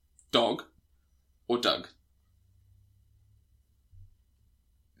 Dog, or Doug.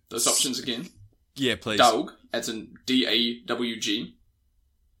 Those options again. Yeah, please. Dog, as in D-A-W-G.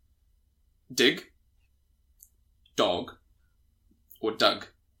 Dig, Dog, or Doug?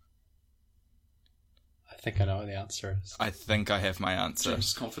 I think I know what the answer is. I think I have my answer. James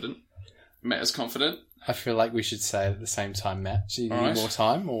is confident. Matt is confident. I feel like we should say it at the same time, Matt. Do you need Alright. more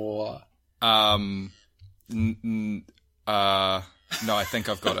time, or...? No, I think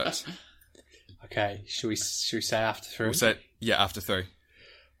I've got it. Okay, should we say after 3? We'll say, yeah, after 3.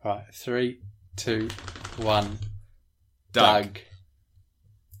 Right, 3, 2, 1. Doug.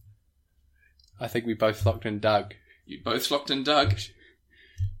 I think we both locked in Doug. You both locked in Doug.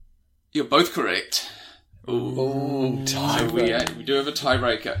 You're both correct. Ooh, So we do have a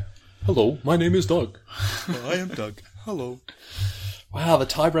tiebreaker. Hello, my name is Doug. I am Doug. Hello. Wow, the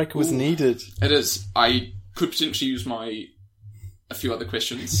tiebreaker was needed. It is. I could potentially use a few other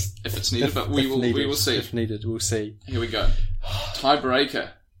questions if it's needed, but we will see. If needed, we'll see. Here we go.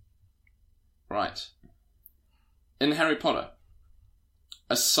 Tiebreaker. Right. In Harry Potter,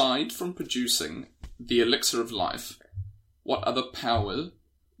 aside from producing the elixir of life, what other power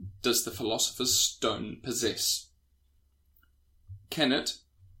does the Philosopher's Stone possess? Can it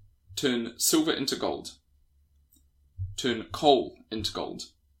turn silver into gold? Turn coal into gold?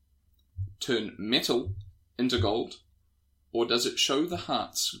 Turn metal into gold? Or does it show the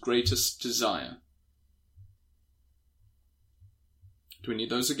heart's greatest desire? Do we need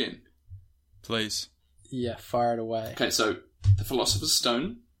those again? Please. Yeah, fire it away. Okay, so the Philosopher's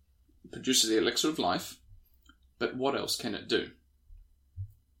Stone produces the elixir of life, but what else can it do?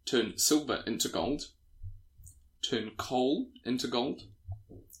 Turn silver into gold? Turn coal into gold?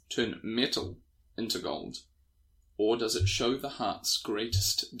 Turn metal into gold? Or does it show the heart's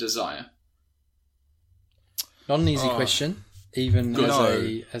greatest desire? Not an easy question, even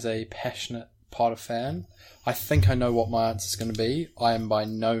Good. as a passionate Potter fan. I think I know what my answer is going to be. I am by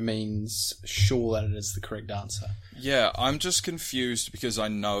no means sure that it is the correct answer. Yeah, I'm just confused because I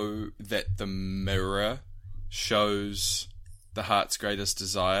know that the mirror shows the heart's greatest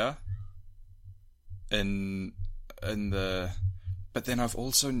desire in the... But then I've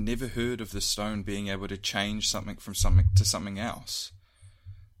also never heard of the stone being able to change something from something to something else.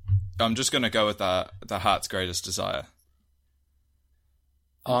 I'm just going to go with the heart's greatest desire.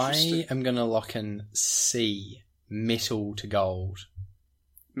 I am going to lock in C, metal to gold.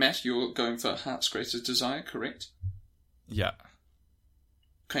 Matt, you're going for heart's greatest desire, correct? Yeah.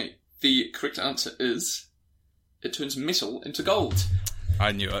 Okay, the correct answer is it turns metal into gold.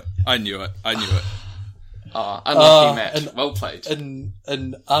 I knew it. Unlucky Matt. Well played.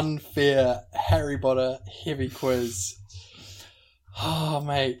 An unfair Harry Potter heavy quiz. Oh,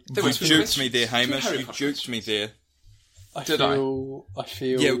 mate. There You was juked me there, two Hamish. Harry You Potter juked me there. I Did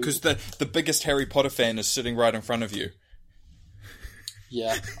feel. Yeah, because the biggest Harry Potter fan is sitting right in front of you.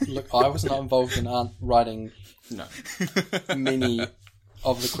 Yeah. Look, I was not involved in writing No. many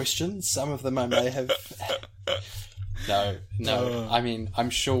of the questions. Some of them I may have. No. I mean, I'm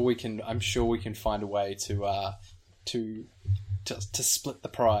sure we can find a way to split the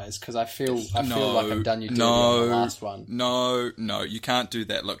prize, because I feel like I've done you dirty on the last one. No, you can't do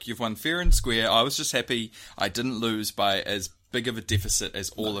that. Look, you've won fair and square. I was just happy I didn't lose by as big of a deficit as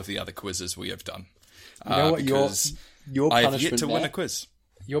all of the other quizzes we have done. You know what? Your I punishment, have yet to win a Matt, quiz.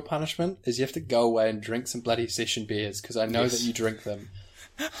 Your punishment is you have to go away and drink some bloody session beers, because I know that you drink them.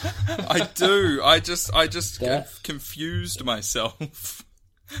 I do. I just Yeah. confused myself.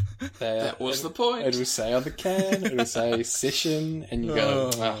 That was the point. It will say on the can, it will say session, and you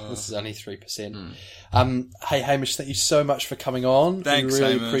go, this is only 3%. Hey, Hamish, thank you so much for coming on. Thanks, we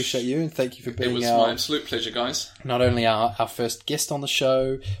really Hamish. appreciate you, and thank you for It being was our, my absolute pleasure, guys. not only our first guest on the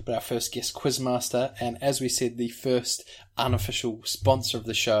show, but our first guest quizmaster, and as we said, the first unofficial sponsor of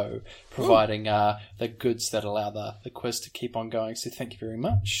the show, providing the goods that allow the quiz to keep on going. So thank you very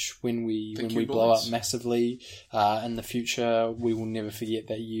much. When we blow up massively in the future, we will never forget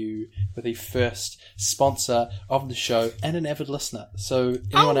that you were the first sponsor of the show and an avid listener. So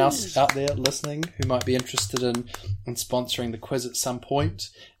anyone else out there listening who might be interested in sponsoring the quiz at some point,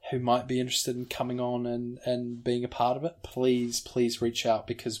 who might be interested in coming on and being a part of it, please reach out,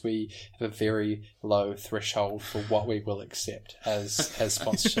 because we have a very low threshold for what we will accept as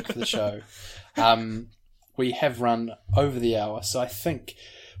sponsorship for the show. We have run over the hour, so I think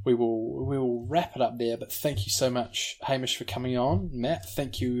we will wrap it up there. But thank you so much, Hamish, for coming on. Matt,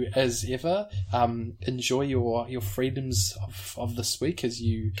 thank you as ever. Enjoy your freedoms of this week as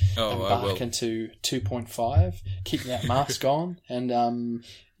you embark into 2.5. Keep that mask on, and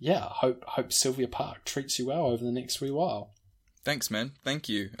hope Sylvia Park treats you well over the next wee while. Thanks, man. Thank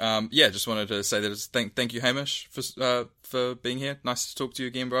you. Just wanted to say that thank you, Hamish, for being here. Nice to talk to you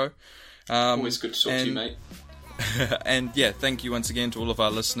again, bro. Always good to talk to you, mate. And yeah, thank you once again to all of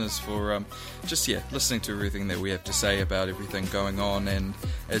our listeners for listening to everything that we have to say about everything going on. And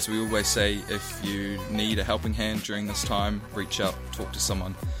as we always say, if you need a helping hand during this time, reach out, talk to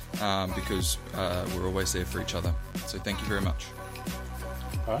someone, because we're always there for each other. So thank you very much.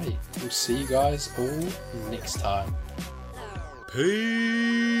 Alright, we'll see you guys all next time.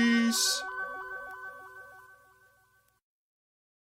 Peace.